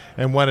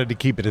and wanted to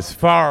keep it as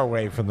far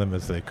away from them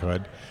as they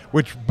could,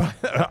 which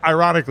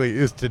ironically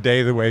is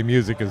today the way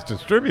music is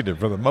distributed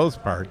for the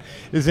most part,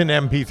 is in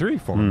MP3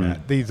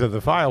 format. These are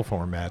the file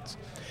formats.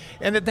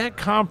 And at that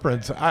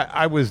conference,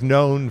 I was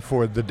known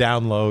for the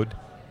download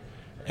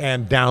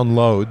and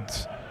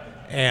downloads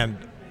and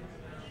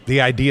the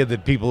idea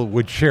that people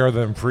would share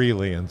them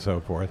freely and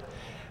so forth.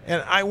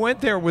 And I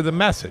went there with a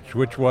message,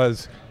 which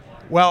was,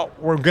 well,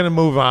 we're going to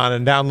move on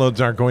and downloads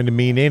aren't going to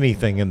mean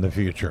anything in the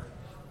future.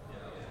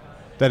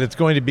 That it's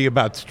going to be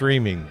about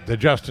streaming, the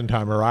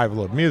just-in-time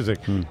arrival of music,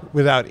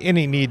 without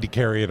any need to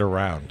carry it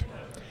around.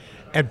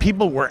 And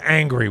people were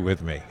angry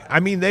with me.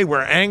 I mean, they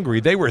were angry.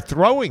 They were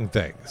throwing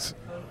things.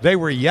 They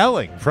were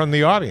yelling from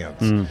the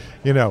audience.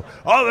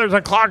 Oh, there's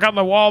a clock on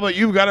the wall that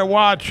you've got to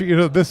watch,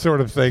 this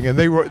sort of thing. And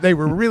they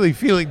were really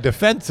feeling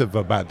defensive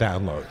about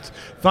downloads.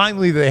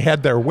 Finally, they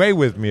had their way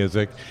with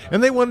music,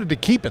 and they wanted to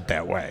keep it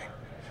that way.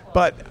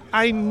 But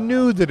I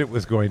knew that it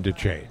was going to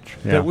change,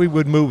 that we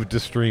would move to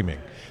streaming,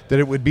 that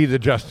it would be the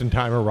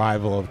just-in-time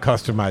arrival of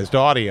customized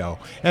audio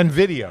and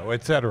video,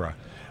 etc.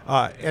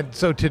 And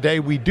so today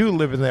we do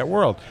live in that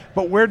world.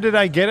 But where did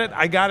I get it?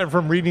 I got it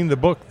from reading the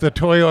book, The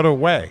Toyota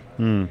Way,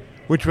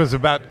 which was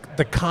about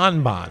the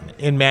Kanban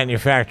in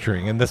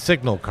manufacturing and the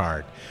signal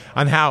card,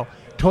 on how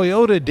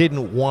Toyota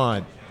didn't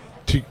want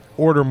to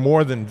order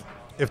more than,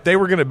 if they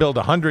were going to build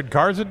 100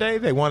 cars a day,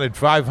 they wanted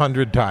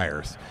 500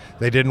 tires.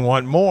 They didn't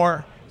want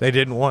more. They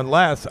didn't want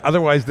less.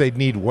 Otherwise, they'd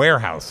need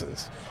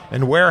warehouses.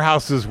 And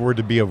warehouses were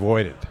to be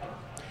avoided.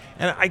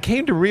 And I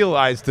came to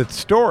realize that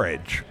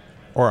storage,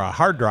 or a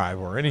hard drive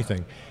or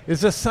anything,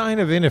 is a sign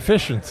of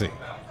inefficiency.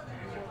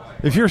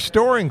 If you're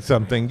storing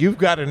something, you've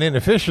got an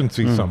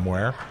inefficiency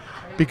somewhere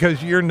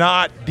because you're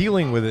not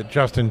dealing with it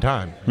just in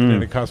time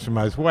in a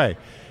customized way.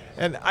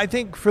 And I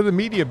think for the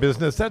media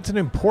business, that's an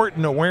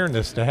important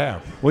awareness to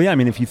have. Well, yeah, I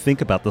mean, if you think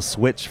about the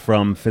switch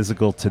from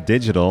physical to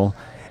digital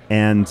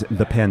and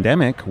the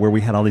pandemic where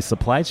we had all these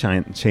supply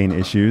chain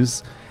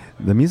issues,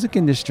 the music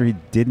industry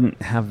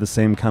didn't have the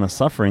same kind of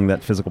suffering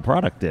that physical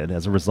product did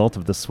as a result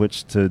of the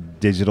switch to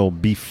digital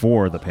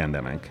before the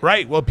pandemic.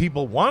 Right. Well,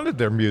 people wanted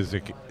their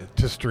music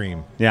to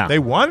stream. Yeah. They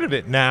wanted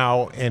it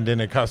now and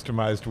in a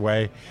customized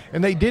way,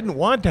 and they didn't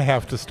want to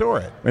have to store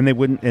it. And they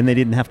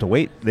didn't have to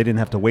wait. They didn't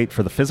have to wait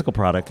for the physical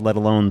product, let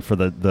alone for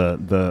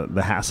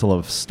the hassle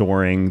of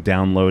storing,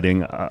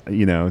 downloading,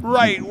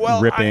 Right.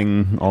 Well,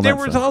 ripping, all that there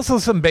was stuff. also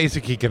some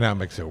basic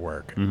economics at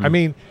work. I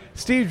mean,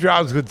 Steve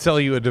Jobs would sell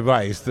you a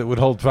device that would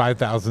hold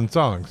 5,000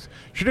 songs.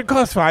 Should it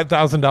cost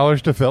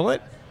 $5,000 to fill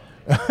it?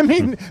 I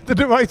mean, the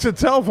device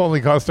itself only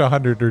cost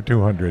 $100 or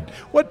 $200.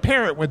 What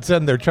parent would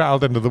send their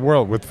child into the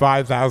world with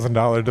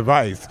 $5,000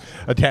 device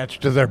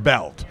attached to their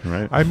belt?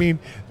 Right. I mean,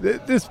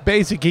 this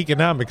basic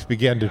economics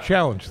began to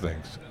challenge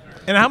things.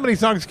 And how many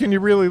songs can you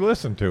really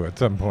listen to at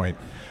some point?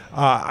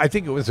 I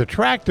think it was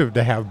attractive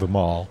to have them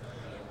all,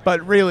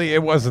 but really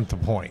it wasn't the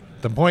point.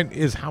 The point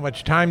is, how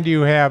much time do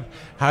you have?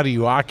 How do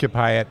you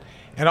occupy it?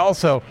 And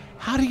also,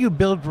 how do you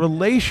build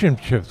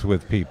relationships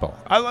with people?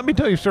 Let me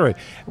tell you a story.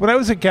 When I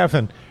was at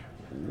Geffen,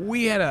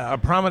 we had a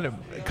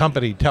prominent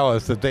company tell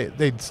us that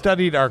they'd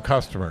studied our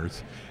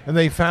customers, and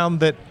they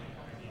found that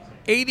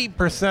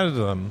 80% of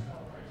them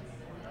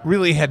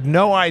really had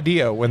no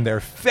idea when their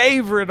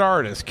favorite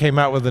artist came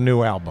out with a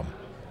new album.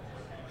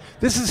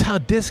 This is how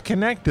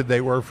disconnected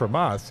they were from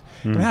us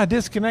and how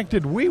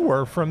disconnected we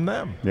were from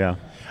them. Yeah.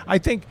 I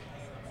think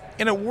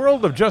in a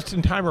world of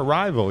just-in-time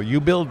arrival, you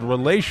build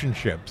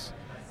relationships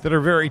that are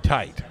very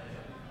tight.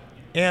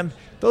 And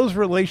those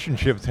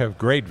relationships have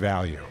great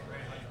value.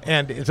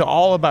 And it's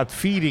all about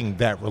feeding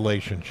that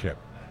relationship.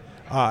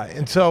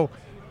 And so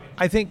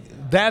I think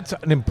that's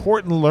an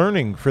important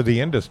learning for the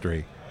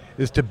industry,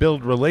 is to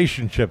build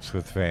relationships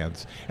with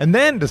fans. And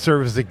then to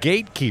serve as a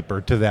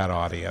gatekeeper to that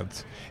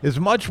audience is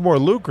much more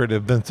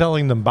lucrative than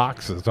selling them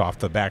boxes off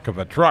the back of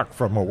a truck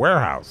from a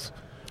warehouse.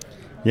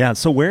 Yeah.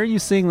 So where are you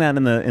seeing that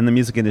in the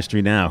music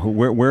industry now?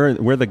 Where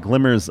are the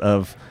glimmers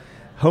of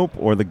hope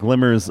or the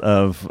glimmers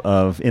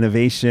of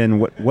innovation?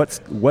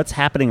 What's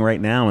happening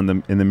right now in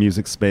the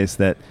music space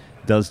that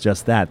does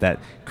just that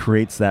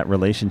creates that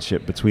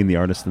relationship between the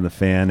artist and the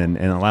fan and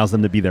allows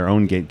them to be their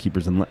own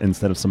gatekeepers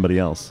instead of somebody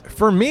else?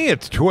 For me,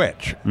 it's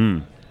Twitch.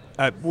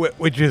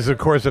 Which is, of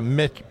course, a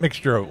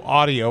mixture of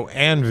audio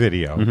and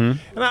video. And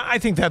I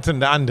think that's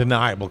an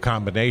undeniable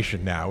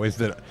combination now, is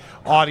that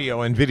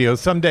audio and video,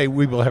 someday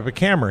we will have a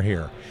camera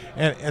here,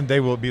 and they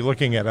will be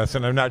looking at us,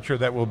 and I'm not sure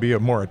that will be a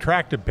more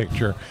attractive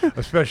picture,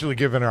 especially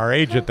given our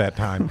age at that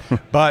time,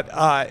 but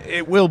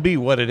it will be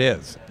what it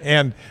is.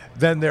 And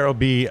then there will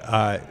be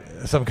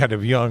some kind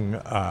of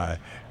young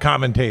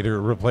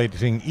commentator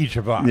replacing each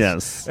of us.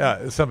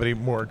 Yes. Somebody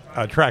more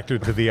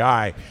attractive to the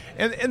eye.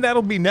 And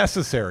that'll be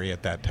necessary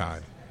at that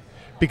time.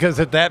 Because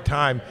at that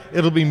time,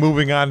 it'll be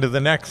moving on to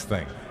the next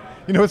thing.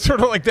 You know, it's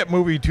sort of like that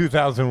movie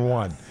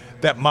 2001,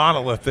 that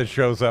monolith that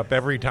shows up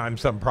every time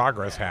some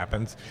progress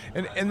happens,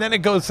 and then it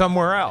goes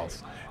somewhere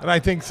else. And I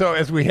think so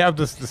as we have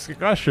this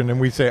discussion and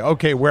we say,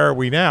 okay, where are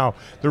we now?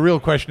 The real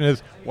question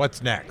is,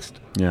 what's next?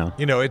 Yeah.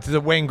 You know, it's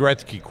the Wayne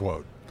Gretzky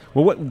quote.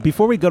 Well,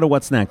 before we go to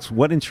what's next,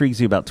 what intrigues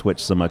you about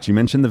Twitch so much? You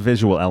mentioned the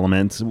visual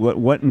elements.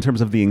 What in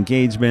terms of the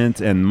engagement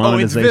and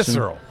monetization? Oh, it's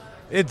visceral.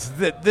 It's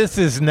that this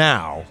is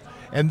now,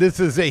 and this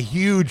is a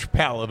huge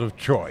palette of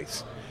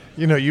choice.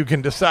 You know, you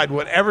can decide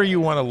whatever you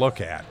want to look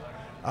at.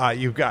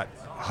 You've got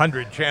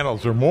 100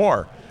 channels or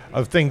more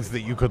of things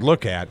that you could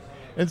look at.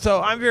 And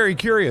so I'm very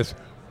curious,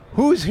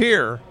 who's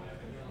here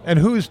and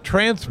who's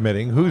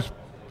transmitting, who's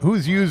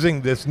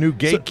using this new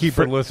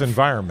gatekeeperless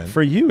environment.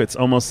 For you, it's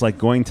almost like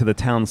going to the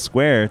town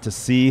square to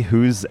see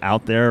who's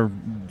out there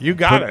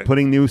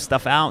putting new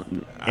stuff out.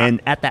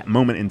 And at that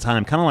moment in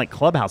time, kind of like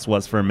Clubhouse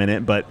was for a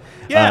minute, but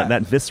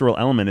that visceral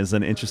element is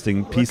an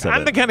interesting piece of it.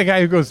 I'm the kind of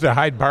guy who goes to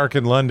Hyde Park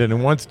in London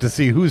and wants to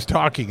see who's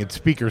talking at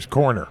Speaker's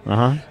Corner.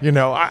 You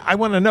know, I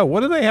want to know,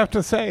 what do they have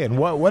to say and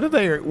what do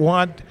they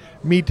want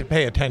me to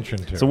pay attention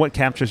to? So what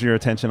captures your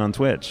attention on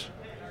Twitch?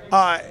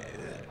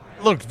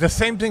 Look, the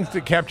same things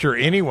that capture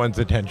anyone's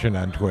attention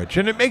on Twitch.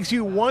 And it makes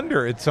you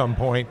wonder at some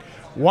point,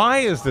 why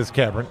is this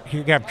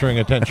capturing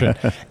attention?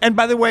 And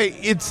by the way,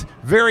 it's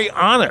very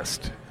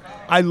honest.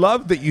 I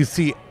love that you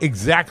see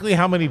exactly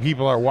how many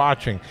people are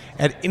watching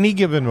at any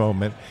given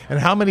moment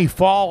and how many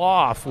fall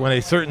off when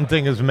a certain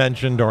thing is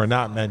mentioned or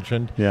not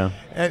mentioned. Yeah.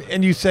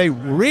 And you say,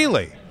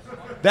 really?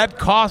 That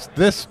cost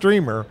this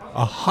streamer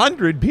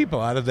 100 people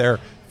out of their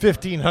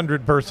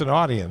 1,500 person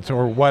audience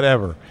or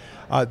whatever.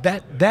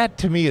 That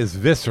to me is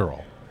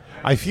visceral.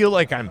 I feel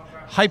like I'm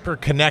hyper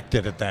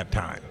connected at that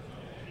time,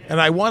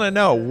 and I want to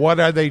know what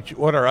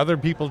are other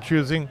people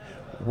choosing,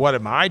 what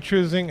am I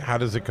choosing, how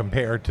does it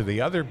compare to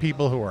the other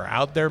people who are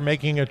out there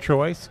making a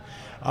choice.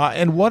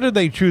 And what are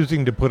they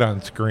choosing to put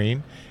on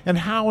screen? And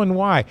how and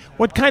why?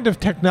 What kind of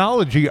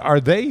technology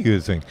are they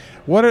using?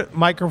 What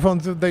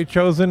microphones have they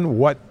chosen?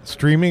 What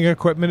streaming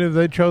equipment have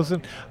they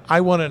chosen?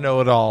 I want to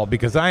know it all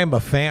because I am a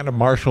fan of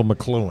Marshall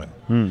McLuhan.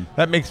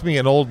 That makes me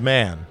an old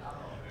man.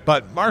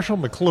 But Marshall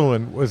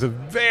McLuhan was a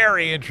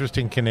very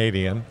interesting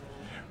Canadian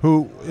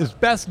who is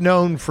best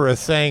known for a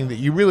saying that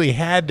you really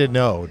had to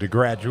know to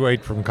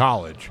graduate from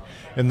college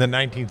in the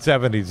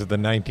 1970s or the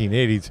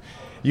 1980s.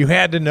 You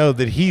had to know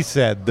that he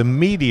said the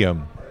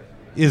medium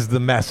is the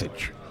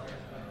message.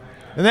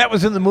 And that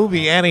was in the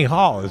movie Annie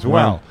Hall as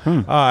well.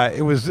 Wow.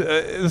 It was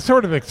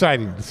sort of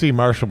exciting to see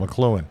Marshall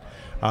McLuhan.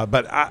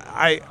 But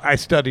I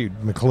studied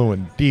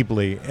McLuhan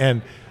deeply,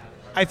 and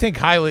I think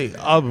highly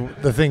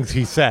of the things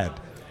he said.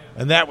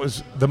 And that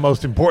was the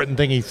most important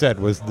thing he said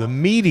was the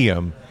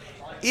medium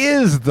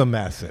is the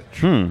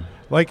message.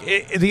 Like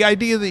the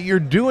idea that you're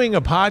doing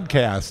a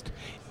podcast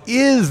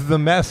is the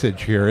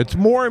message here. It's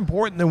more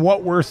important than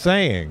what we're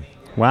saying.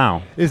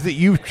 Wow. Is that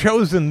you've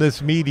chosen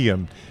this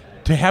medium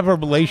to have a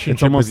relationship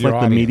It's almost with your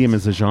like audience. the medium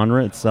is a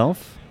genre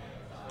itself.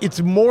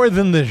 It's more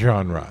than the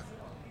genre.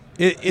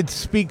 It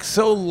speaks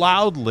so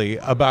loudly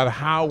about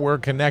how we're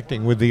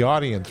connecting with the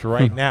audience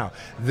right now.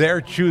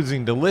 They're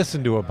choosing to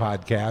listen to a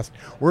podcast.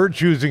 We're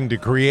choosing to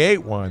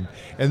create one.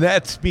 And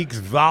that speaks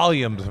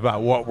volumes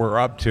about what we're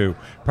up to,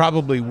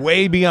 probably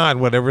way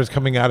beyond whatever's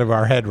coming out of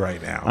our head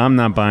right now. I'm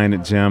not buying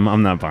it, Jim.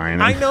 I'm not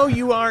buying it. I know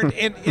you aren't,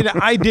 and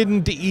I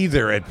didn't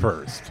either at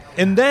first.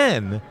 And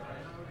then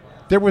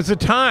there was a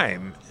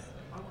time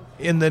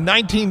in the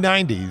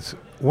 1990s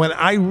when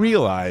I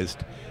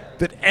realized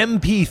that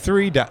MP3s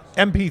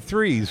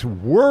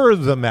were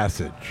the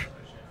message.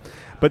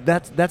 But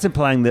that's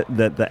implying that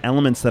the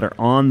elements that are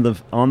on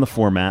the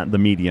format, the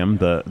medium,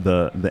 the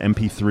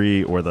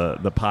MP3 or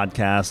the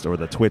podcast or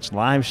the Twitch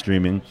live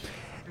streaming,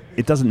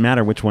 it doesn't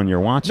matter which one you're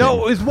watching.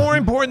 No, it's more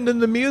important than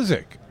the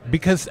music.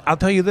 Because I'll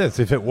tell you this,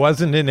 if it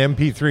wasn't in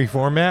MP3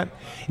 format,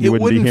 it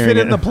wouldn't fit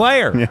in the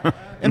player. Yeah.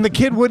 And the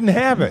kid wouldn't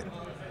have it.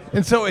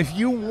 And so if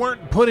you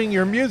weren't putting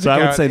your music So I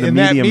would out say the in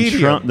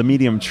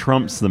medium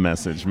trumps the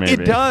message, maybe.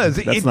 It does.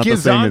 That's it not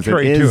gives the same as it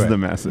entree is to it. the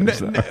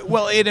message.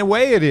 Well, in a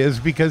way it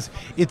is because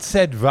it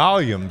said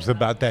volumes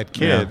about that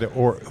kid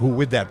or who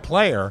with that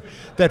player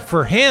that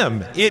for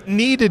him it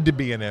needed to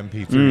be an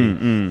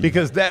MP3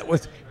 because that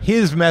was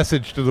his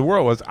message to the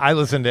world was I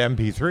listen to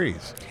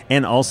MP3s.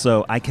 And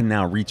also, I can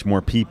now reach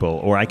more people,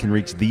 or I can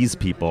reach these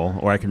people,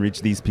 or I can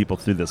reach these people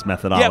through this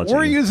methodology. Yeah,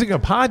 we're using a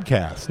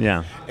podcast.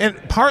 Yeah. And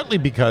partly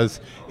because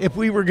if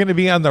we were going to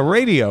be on the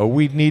radio,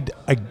 we'd need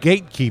a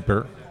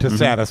gatekeeper to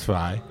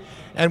satisfy.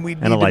 And we'd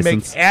need And a to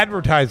license. make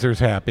advertisers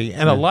happy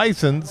and a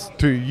license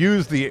to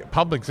use the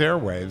public's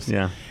airwaves.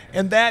 Yeah.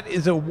 And that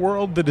is a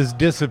world that is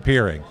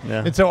disappearing.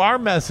 Yeah. And so our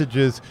message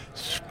is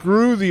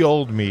screw the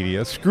old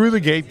media, screw the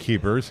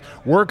gatekeepers.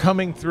 We're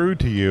coming through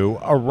to you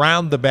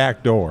around the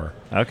back door.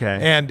 Okay.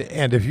 And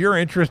if you're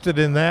interested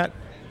in that,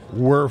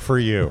 we're for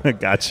you.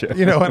 Gotcha.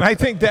 You know, and I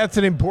think that's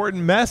an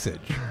important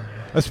message,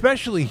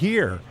 especially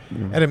here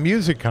at a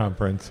music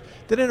conference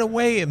that in a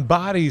way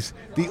embodies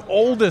the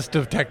oldest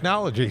of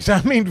technologies.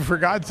 I mean, for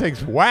God's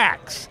sakes,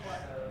 wax,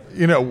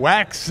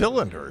 wax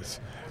cylinders.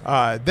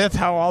 That's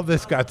how all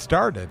this got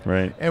started.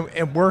 Right.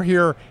 And we're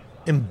here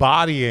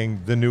embodying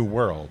the new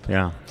world.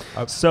 Yeah.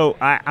 So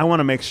I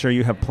want to make sure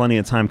you have plenty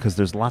of time because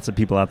there's lots of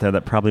people out there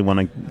that probably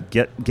want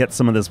to get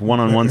some of this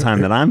one-on-one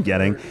time that I'm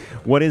getting.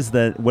 What is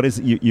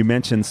you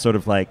mentioned sort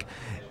of like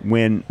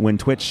when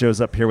Twitch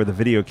shows up here with a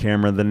video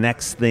camera, the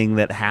next thing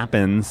that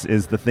happens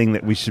is the thing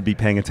that we should be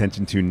paying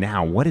attention to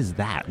now. What is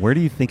that? Where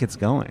do you think it's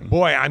going?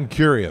 Boy, I'm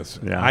curious.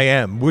 Yeah. I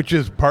am, which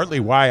is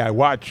partly why I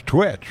watch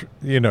Twitch,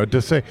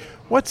 to say,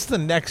 what's the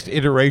next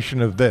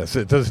iteration of this?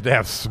 Does it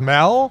have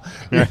smell?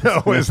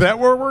 Is that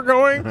where we're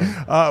going?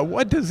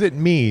 What does it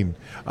mean?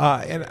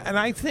 And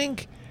I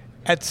think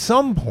at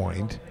some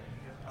point,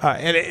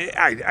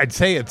 I'd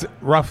say it's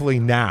roughly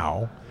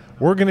now,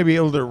 we're going to be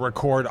able to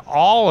record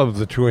all of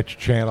the Twitch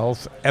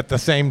channels at the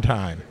same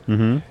time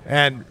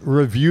and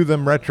review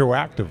them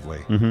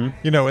retroactively.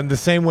 In the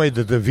same way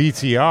that the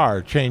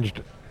VCR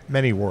changed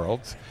many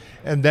worlds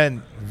and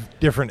then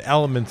different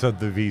elements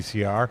of the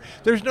VCR.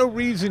 There's no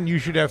reason you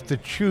should have to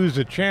choose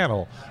a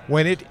channel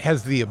when it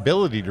has the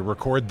ability to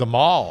record them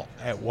all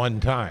at one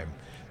time.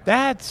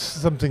 That's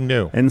something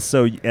new. And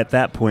so at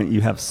that point,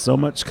 you have so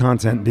much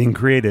content being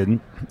created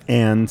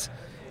and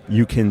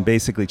you can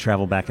basically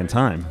travel back in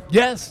time.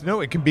 Yes. No,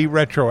 it can be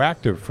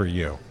retroactive for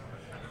you.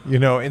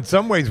 In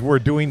some ways, we're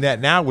doing that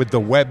now with the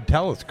Webb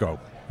telescope.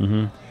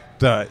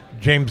 The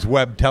James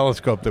Webb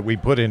telescope that we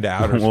put into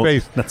outer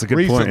space that's a good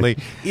recently.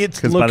 point. It's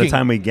because by the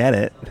time we get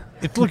it,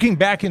 it's looking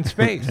back in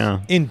space,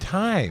 Yeah. in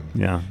time.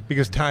 Yeah.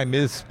 Because time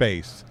is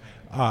space,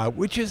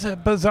 which is a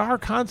bizarre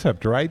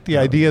concept, right? The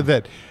idea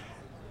that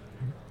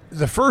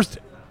the first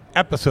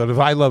episode of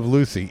I Love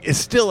Lucy is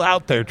still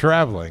out there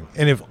traveling.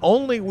 And if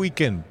only we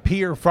can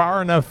peer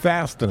far enough,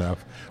 fast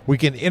enough, we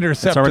can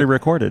intercept It's already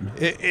recorded.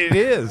 It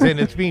is, and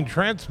it's being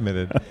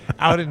transmitted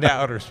out into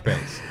outer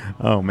space.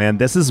 Oh, man,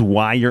 this is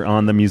why you're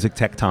on the Music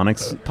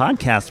Tectonics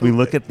podcast. We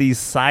look at these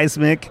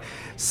seismic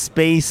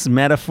space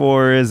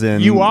metaphors,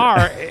 and You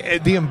are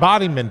the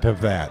embodiment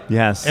of that.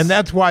 Yes. And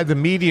that's why the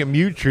medium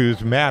you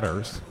choose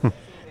matters.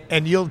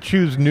 And you'll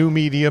choose new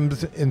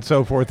mediums and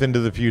so forth into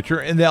the future,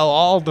 and they'll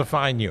all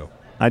define you.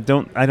 I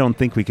don't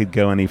think we could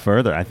go any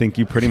further. I think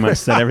you pretty much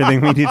said everything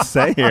we need to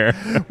say here.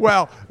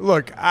 Well,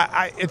 look,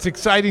 it's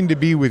exciting to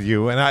be with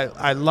you, and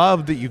I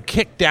love that you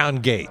kick down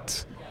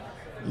gates.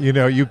 You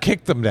know, you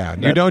kick them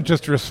down. You don't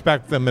just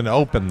respect them and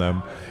open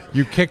them.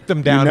 You kick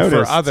them down for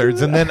noticed.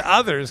 others, and then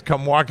others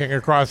come walking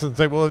across and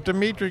say, well, if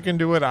Dimitri can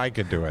do it, I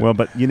can do it. Well,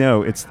 but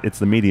it's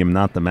the medium,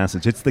 not the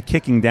message. It's the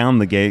kicking down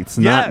the gates,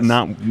 Yes.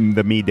 not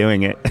the me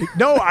doing it.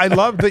 No, I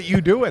love that you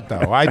do it,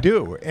 though. I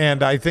do.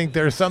 And I think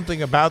there's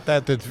something about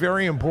that that's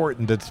very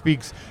important that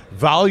speaks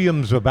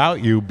volumes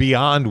about you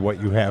beyond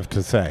what you have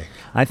to say.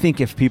 I think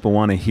if people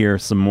want to hear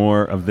some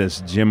more of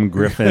this Jim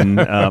Griffin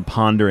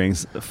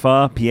ponderings,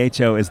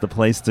 PHO is the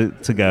place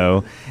to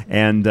go.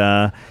 And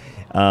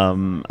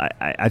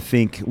I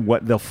think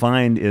what they'll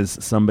find is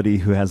somebody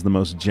who has the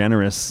most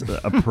generous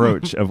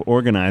approach of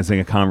organizing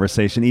a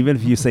conversation. Even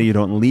if you say you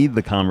don't lead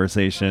the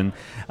conversation,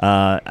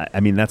 I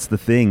mean, that's the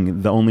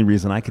thing. The only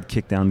reason I could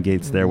kick down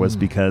gates there was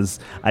because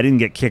I didn't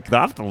get kicked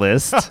off the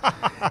list.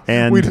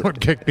 And We don't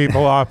kick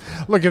people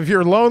off. Look, if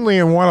you're lonely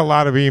and want a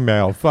lot of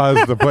email, Fuzz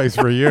is the place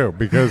for you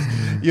because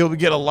you'll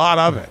get a lot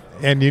of it.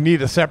 And you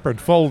need a separate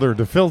folder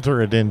to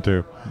filter it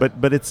into.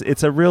 But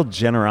it's a real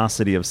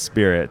generosity of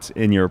spirit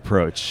in your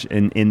approach,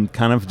 in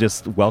kind of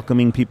just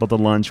welcoming people to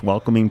lunch,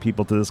 welcoming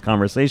people to this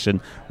conversation,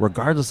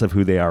 regardless of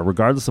who they are,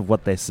 regardless of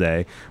what they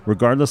say,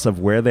 regardless of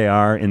where they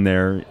are in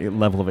their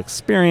level of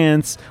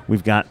experience.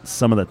 We've got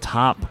some of the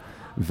top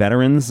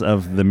veterans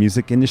of the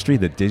music industry,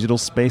 the digital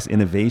space,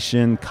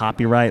 innovation,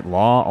 copyright,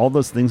 law, all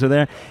those things are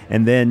there.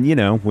 And then,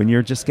 when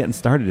you're just getting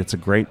started, it's a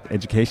great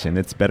education.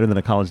 It's better than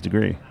a college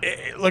degree.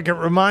 Look, it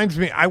reminds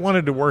me, I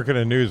wanted to work in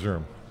a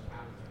newsroom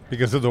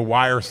because of the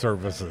wire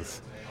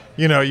services.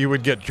 You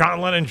would get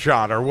John Lennon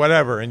shot or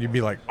whatever, and you'd be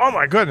like, oh,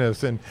 my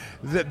goodness. And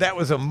that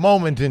was a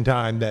moment in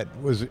time that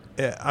was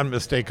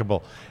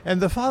unmistakable.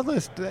 And the Fuzz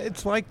List,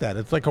 it's like that.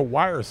 It's like a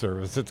wire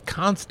service. It's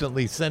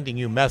constantly sending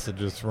you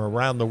messages from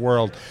around the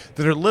world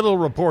that are little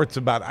reports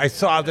about, I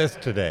saw this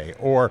today,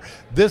 or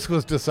this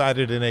was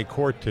decided in a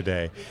court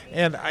today.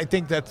 And I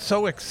think that's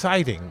so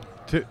exciting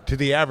to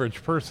the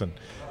average person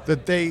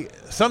that they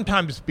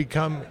sometimes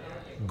become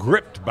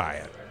gripped by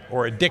it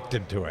or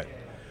addicted to it.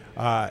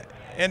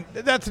 And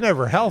that's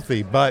never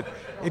healthy, but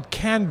it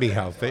can be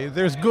healthy.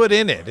 There's good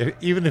in it,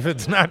 even if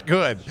it's not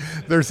good.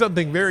 There's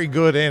something very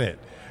good in it.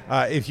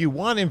 If you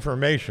want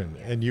information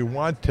and you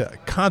want to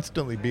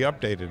constantly be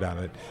updated on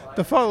it,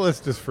 the Fuzz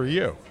List is for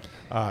you.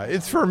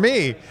 It's for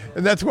me,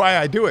 and that's why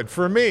I do it,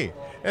 for me.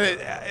 And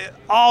it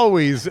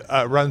always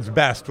runs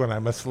best when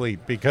I'm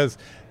asleep because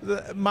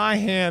my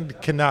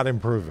hand cannot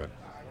improve it.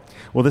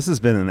 Well, this has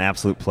been an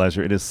absolute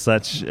pleasure. It's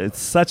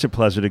such a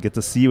pleasure to get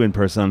to see you in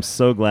person. I'm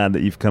so glad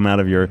that you've come out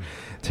of your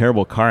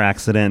terrible car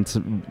accident,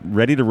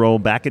 ready to roll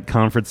back at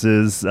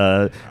conferences.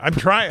 I'm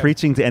trying.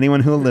 Preaching to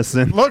anyone who will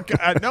listen. Look,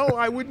 no,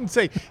 I wouldn't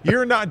say.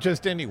 You're not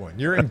just anyone.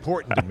 You're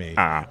important to me,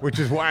 which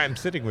is why I'm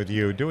sitting with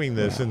you doing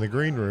this in the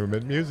green room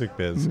at Music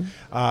Biz,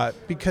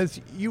 because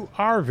you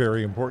are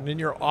very important and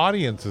your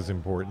audience is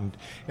important.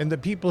 And the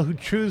people who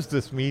choose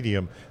this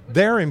medium,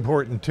 they're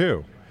important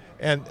too.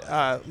 And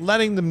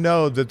letting them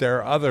know that there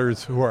are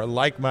others who are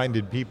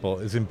like-minded people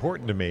is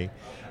important to me.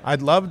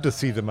 I'd love to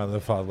see them on the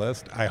Fuzz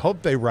List. I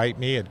hope they write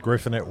me at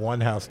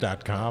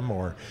griffin@onehouse.com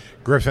or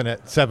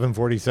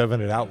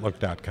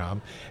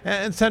griffin@747@outlook.com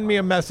and send me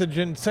a message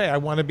and say, I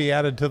want to be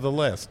added to the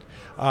list.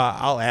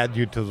 I'll add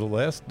you to the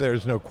list.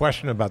 There's no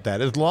question about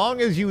that. As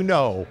long as you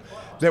know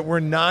that we're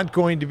not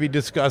going to be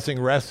discussing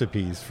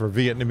recipes for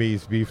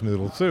Vietnamese beef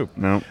noodle soup.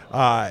 No.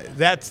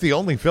 That's the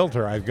only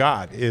filter I've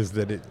got, is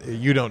that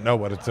you don't know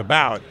what it's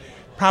about.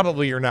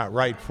 Probably you're not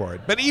right for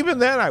it. But even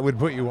then, I would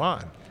put you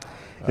on.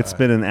 It's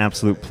been an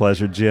absolute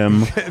pleasure,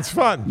 Jim. It's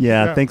fun.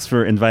 Yeah, thanks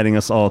for inviting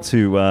us all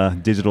to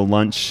digital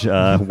lunch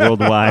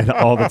worldwide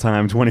all the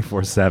time,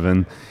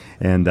 24/7.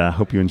 And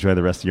hope you enjoy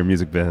the rest of your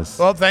music biz.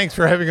 Well, thanks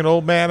for having an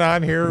old man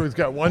on here who's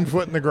got one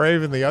foot in the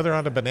grave and the other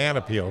on a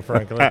banana peel,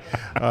 frankly.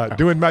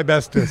 Doing my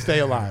best to stay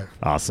alive.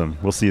 Awesome.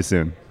 We'll see you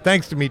soon.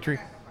 Thanks, Dimitri.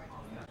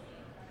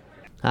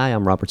 Hi,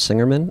 I'm Robert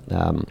Singerman.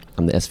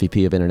 I'm the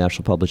SVP of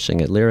International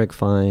Publishing at Lyric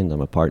Find.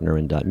 I'm a partner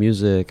in Dot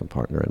Music. I'm a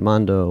partner in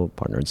Mondo,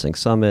 partner in Sync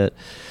Summit.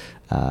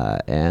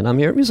 And I'm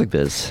here at Music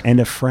Biz. And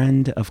a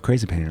friend of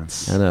Crazy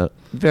Pants. And a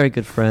very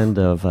good friend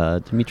of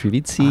Dimitri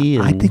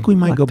Vitsi. I think we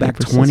might go back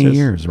 20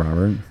 years,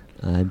 Robert.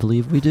 I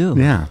believe we do.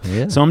 Yeah.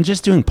 So I'm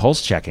just doing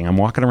pulse checking. I'm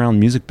walking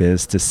around Music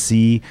Biz to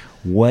see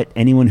what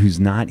anyone who's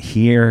not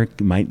here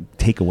might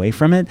take away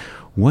from it.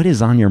 What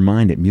is on your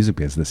mind at Music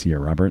Biz this year,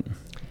 Robert?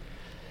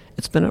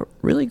 It's been a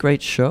really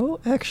great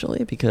show,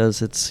 actually,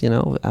 because it's,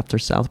 after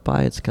South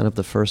by, it's kind of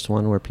the first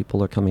one where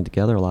people are coming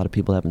together. A lot of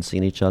people haven't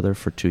seen each other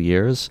for 2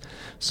 years.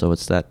 So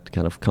it's that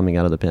kind of coming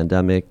out of the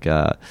pandemic,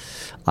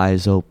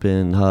 eyes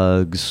open,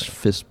 hugs,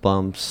 fist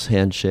bumps,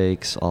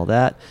 handshakes, all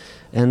that.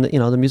 And,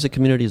 the music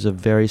community is a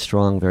very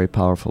strong, very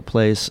powerful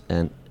place.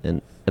 And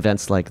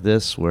events like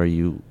this where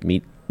you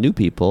meet new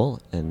people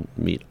and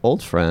meet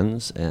old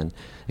friends and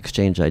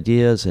exchange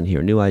ideas and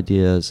hear new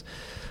ideas,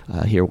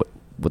 hear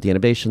what the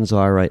innovations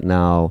are right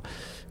now,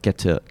 get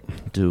to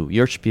do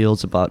your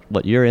spiels about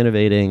what you're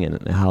innovating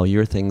and how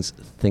your things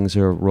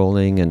are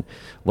rolling and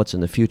what's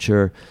in the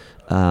future.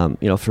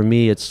 For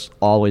me, it's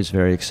always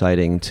very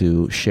exciting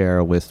to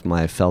share with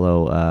my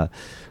fellow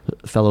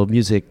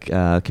music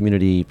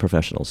community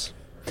professionals.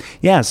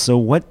 Yeah. So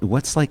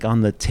what's like on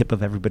the tip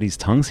of everybody's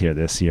tongues here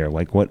this year?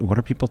 Like what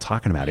are people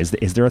talking about? Is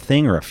there a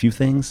thing or a few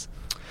things?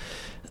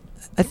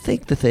 I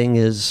think the thing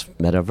is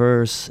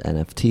metaverse,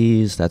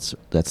 NFTs,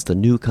 that's the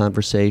new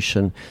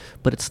conversation,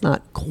 but it's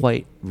not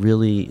quite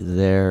really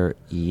there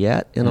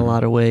yet in a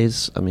lot of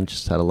ways. I mean,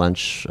 just had a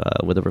lunch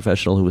with a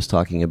professional who was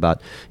talking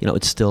about,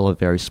 it's still a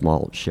very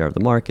small share of the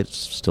market, it's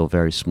still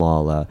very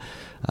small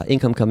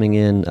income coming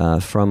in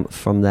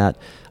from that.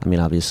 I mean,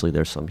 obviously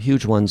there's some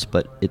huge ones,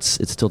 but it's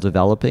still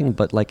developing,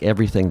 but like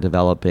everything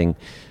developing,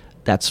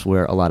 that's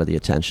where a lot of the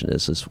attention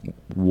is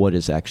what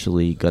is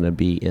actually going to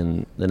be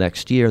in the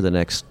next year, the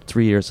next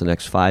 3 years, the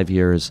next 5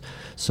 years.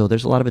 So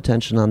there's a lot of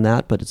attention on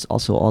that, but it's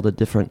also all the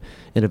different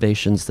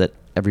innovations that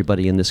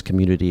everybody in this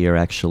community are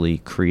actually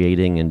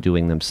creating and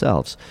doing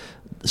themselves.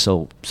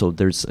 So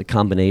there's a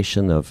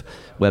combination of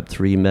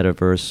Web3,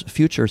 metaverse,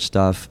 future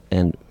stuff,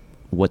 and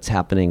what's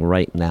happening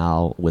right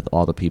now with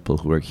all the people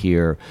who are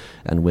here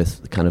and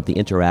with kind of the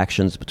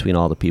interactions between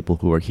all the people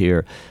who are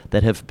here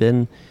that have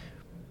been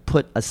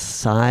put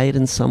aside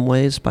in some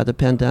ways by the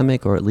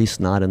pandemic, or at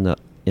least not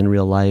in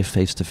real life,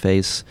 face to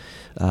face,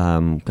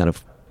 kind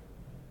of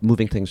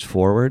moving things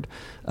forward.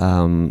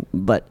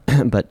 But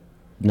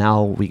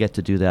now we get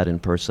to do that in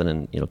person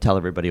and tell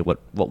everybody what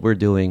we're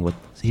doing,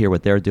 hear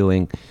what they're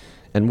doing,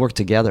 and work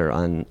together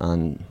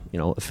on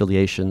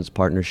affiliations,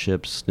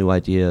 partnerships, new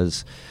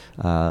ideas,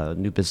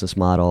 new business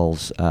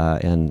models,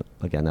 and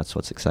again, that's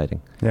what's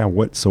exciting. Yeah.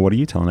 So what are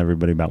you telling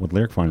everybody about with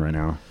Lyric Find right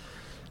now?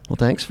 Well,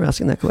 thanks for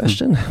asking that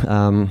question.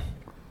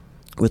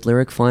 With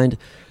Lyric Find,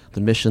 the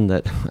mission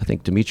that I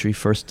think Dimitri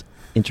first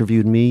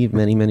interviewed me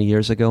many, many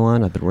years ago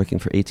on, I've been working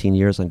for 18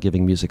 years on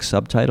giving music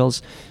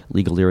subtitles,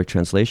 legal lyric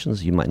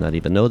translations. You might not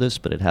even know this,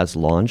 but it has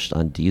launched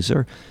on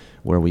Deezer,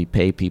 where we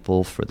pay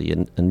people for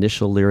the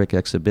initial lyric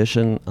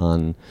exhibition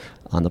on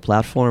the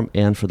platform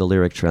and for the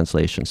lyric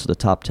translation. So the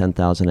top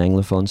 10,000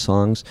 Anglophone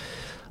songs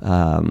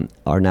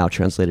are now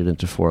translated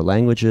into 4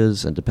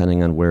 languages, and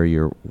depending on where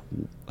you're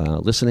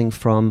listening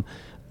from,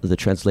 the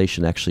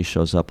translation actually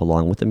shows up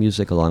along with the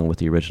music, along with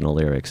the original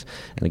lyrics.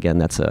 And again,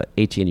 that's a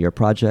 18-year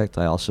project.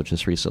 I also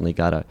just recently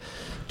got a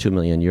 €2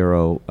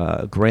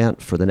 million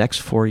grant for the next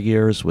 4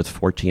 years with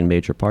 14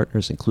 major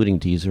partners, including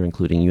Deezer,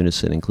 including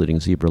Unison, including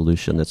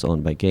Zebralution, that's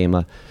owned by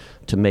Gema,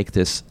 to make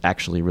this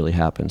actually really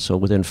happen. So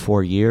within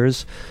 4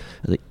 years,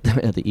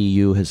 the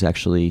EU has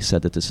actually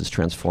said that this is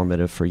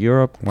transformative for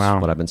Europe. Wow.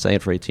 That's what I've been saying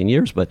for 18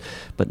 years, but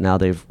now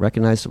they've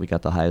recognized that we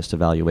got the highest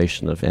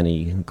evaluation of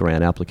any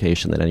grant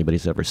application that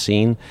anybody's ever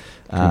seen.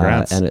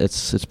 Congrats. And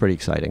it's pretty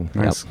exciting.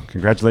 Nice. Yep.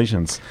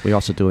 Congratulations. We're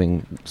also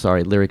doing,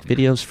 lyric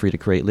videos, free to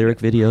create lyric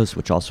videos,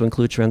 which also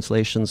include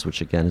translations,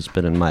 which again has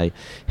been in my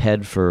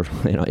head for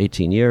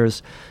 18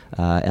 years.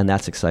 And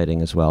that's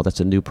exciting as well. That's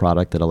a new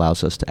product that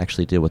allows us to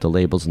actually deal with the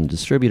labels and the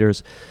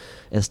distributors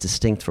as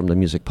distinct from the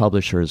music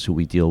publishers who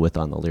we deal with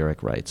on the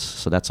lyric rights.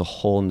 So that's a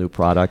whole new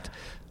product.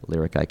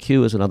 Lyric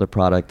IQ is another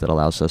product that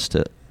allows us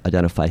to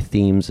identify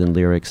themes in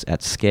lyrics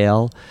at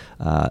scale,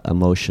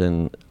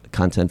 emotion,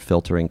 content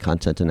filtering,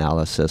 content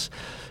analysis.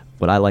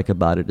 What I like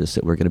about it is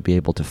that we're going to be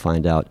able to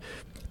find out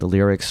the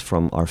lyrics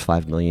from our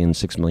 5 million,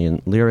 6 million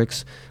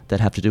lyrics that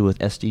have to do with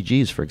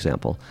SDGs, for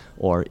example,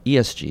 or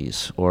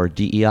ESGs, or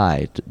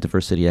DEI,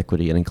 diversity,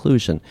 equity, and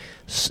inclusion,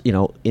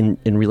 in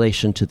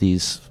relation to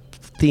these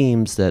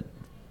themes that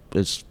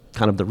is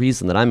kind of the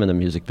reason that I'm in the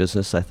music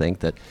business. I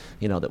think that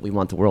that we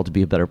want the world to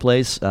be a better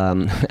place,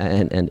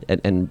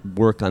 and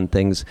work on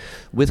things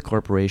with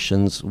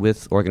corporations,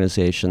 with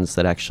organizations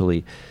that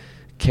actually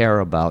care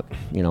about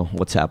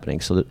what's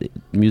happening. So that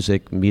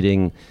music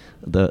meeting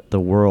the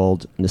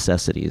world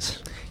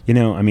necessities.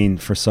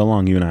 For so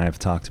long you and I have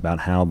talked about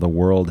how the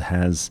world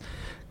has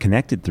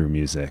connected through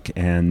music,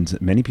 and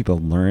many people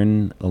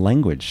learn a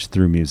language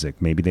through music.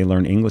 Maybe they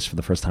learn English for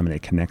the first time and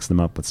it connects them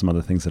up with some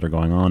other things that are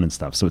going on and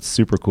stuff. So it's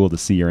super cool to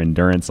see your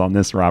endurance on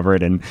this,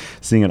 Robert, and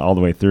seeing it all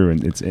the way through,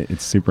 and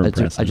it's super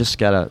impressive. I just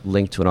got a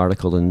link to an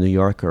article in New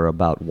Yorker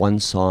about one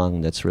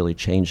song that's really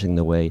changing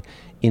the way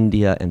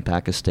India and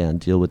Pakistan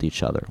deal with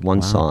each other.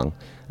 One song.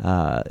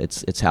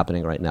 It's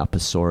happening right now.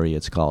 Pasori,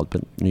 it's called,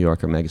 but New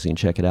Yorker magazine,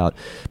 check it out.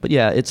 But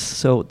yeah, it's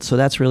so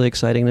that's really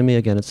exciting to me.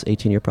 Again, it's an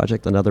 18-year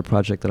project. Another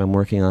project that I'm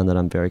working on that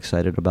I'm very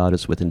excited about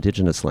is with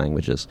indigenous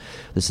languages.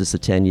 This is the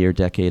 10-year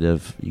decade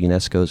of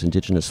UNESCO's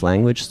indigenous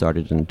language,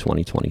 started in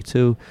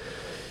 2022.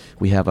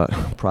 We have a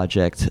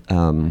project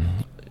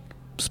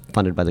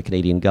funded by the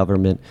Canadian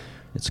government.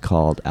 It's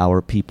called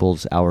Our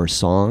Peoples, Our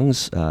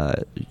Songs.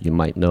 You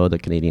might know the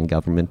Canadian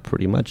government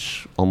pretty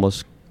much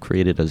almost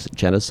created a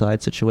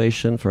genocide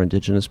situation for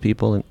indigenous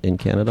people in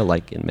Canada,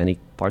 like in many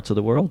parts of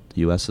the world,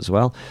 the U.S. as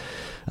well.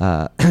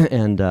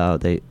 And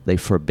they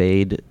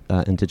forbade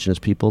indigenous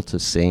people to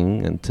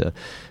sing and to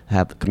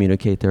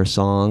communicate their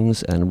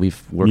songs. And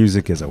we've worked...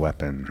 Music is a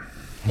weapon.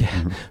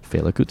 Yeah,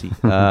 Fela Kuti.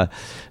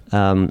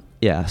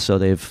 So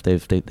they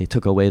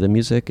took away the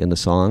music and the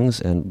songs,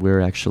 and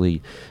we're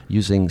actually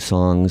using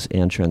songs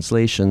and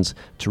translations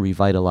to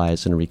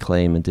revitalize and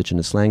reclaim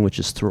indigenous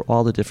languages through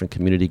all the different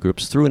community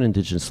groups, through an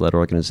indigenous-led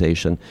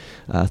organization,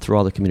 through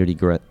all the community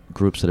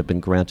groups that have been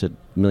granted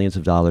millions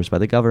of dollars by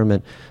the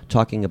government,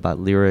 talking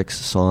about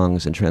lyrics,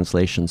 songs, and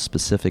translations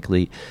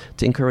specifically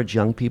to encourage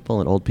young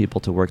people and old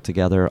people to work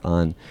together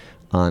on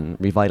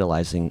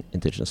revitalizing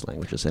indigenous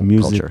languages and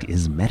culture. Music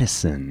is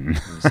medicine.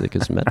 Music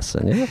is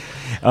medicine, yeah.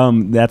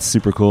 That's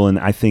super cool. And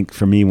I think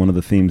for me, one of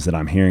the themes that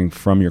I'm hearing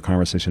from your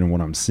conversation and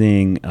what I'm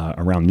seeing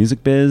around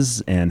music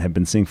biz and have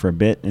been seeing for a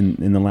bit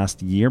in the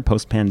last year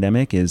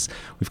post-pandemic is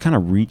we've kind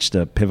of reached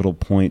a pivotal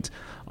point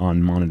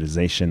on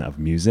monetization of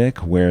music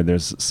where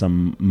there's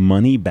some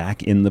money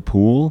back in the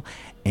pool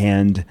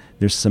and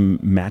there's some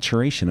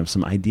maturation of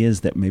some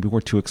ideas that maybe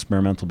were too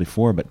experimental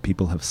before, but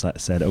people have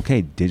said,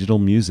 okay, digital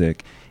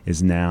music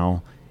is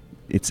now,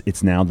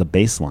 it's now the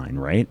baseline,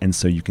 right? And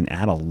so you can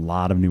add a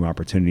lot of new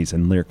opportunities,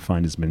 and Lyric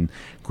Fund has been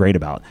great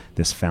about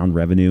this found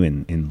revenue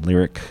in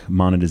lyric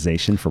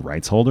monetization for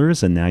rights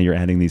holders, and now you're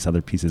adding these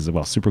other pieces as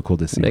well. Super cool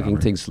to see. Making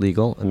Robert. Things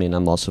legal. I mean,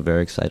 I'm also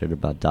very excited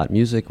about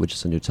 .music, which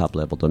is a new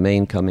top-level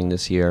domain coming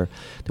this year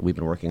that we've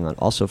been working on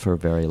also for a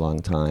very long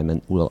time,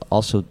 and we'll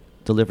also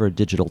deliver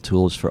digital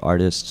tools for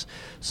artists,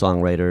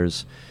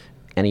 songwriters,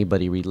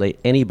 anybody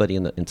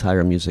in the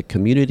entire music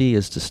community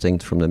is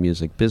distinct from the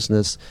music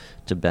business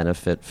to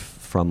benefit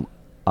from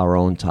our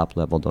own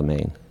top-level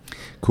domain.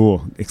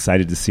 Cool.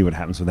 Excited to see what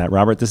happens with that.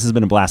 Robert, this has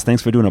been a blast.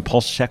 Thanks for doing a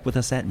pulse check with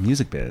us at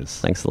Music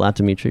Biz. Thanks a lot,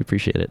 Dimitri.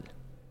 Appreciate it.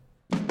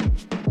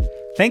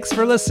 Thanks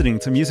for listening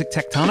to Music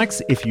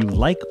Tectonics. If you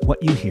like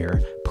what you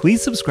hear,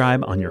 please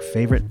subscribe on your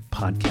favorite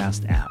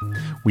podcast app.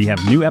 We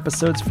have new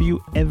episodes for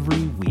you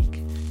every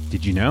week.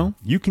 Did you know?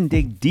 You can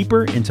dig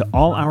deeper into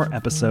all our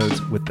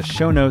episodes with the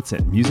show notes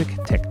at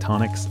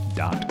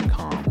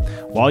musictectonics.com.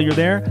 While you're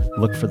there,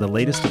 look for the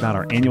latest about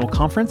our annual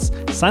conference,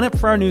 sign up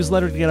for our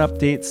newsletter to get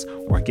updates,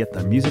 or get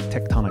the Music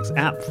Tectonics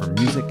app for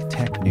music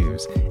tech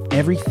news.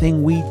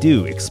 Everything we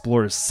do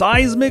explores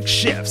seismic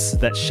shifts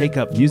that shake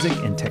up music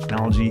and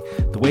technology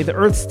the way the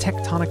Earth's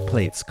tectonic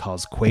plates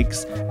cause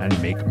quakes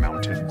and make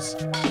mountains.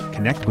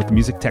 Connect with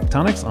Music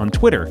Tectonics on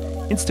Twitter,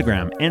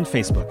 Instagram, and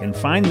Facebook, and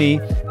find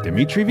me,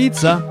 Dimitri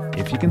Vitsa,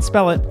 if you can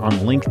spell it, on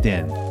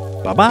LinkedIn.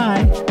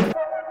 Bye-bye!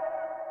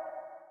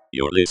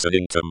 You're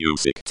listening to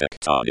Music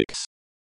Tectonics.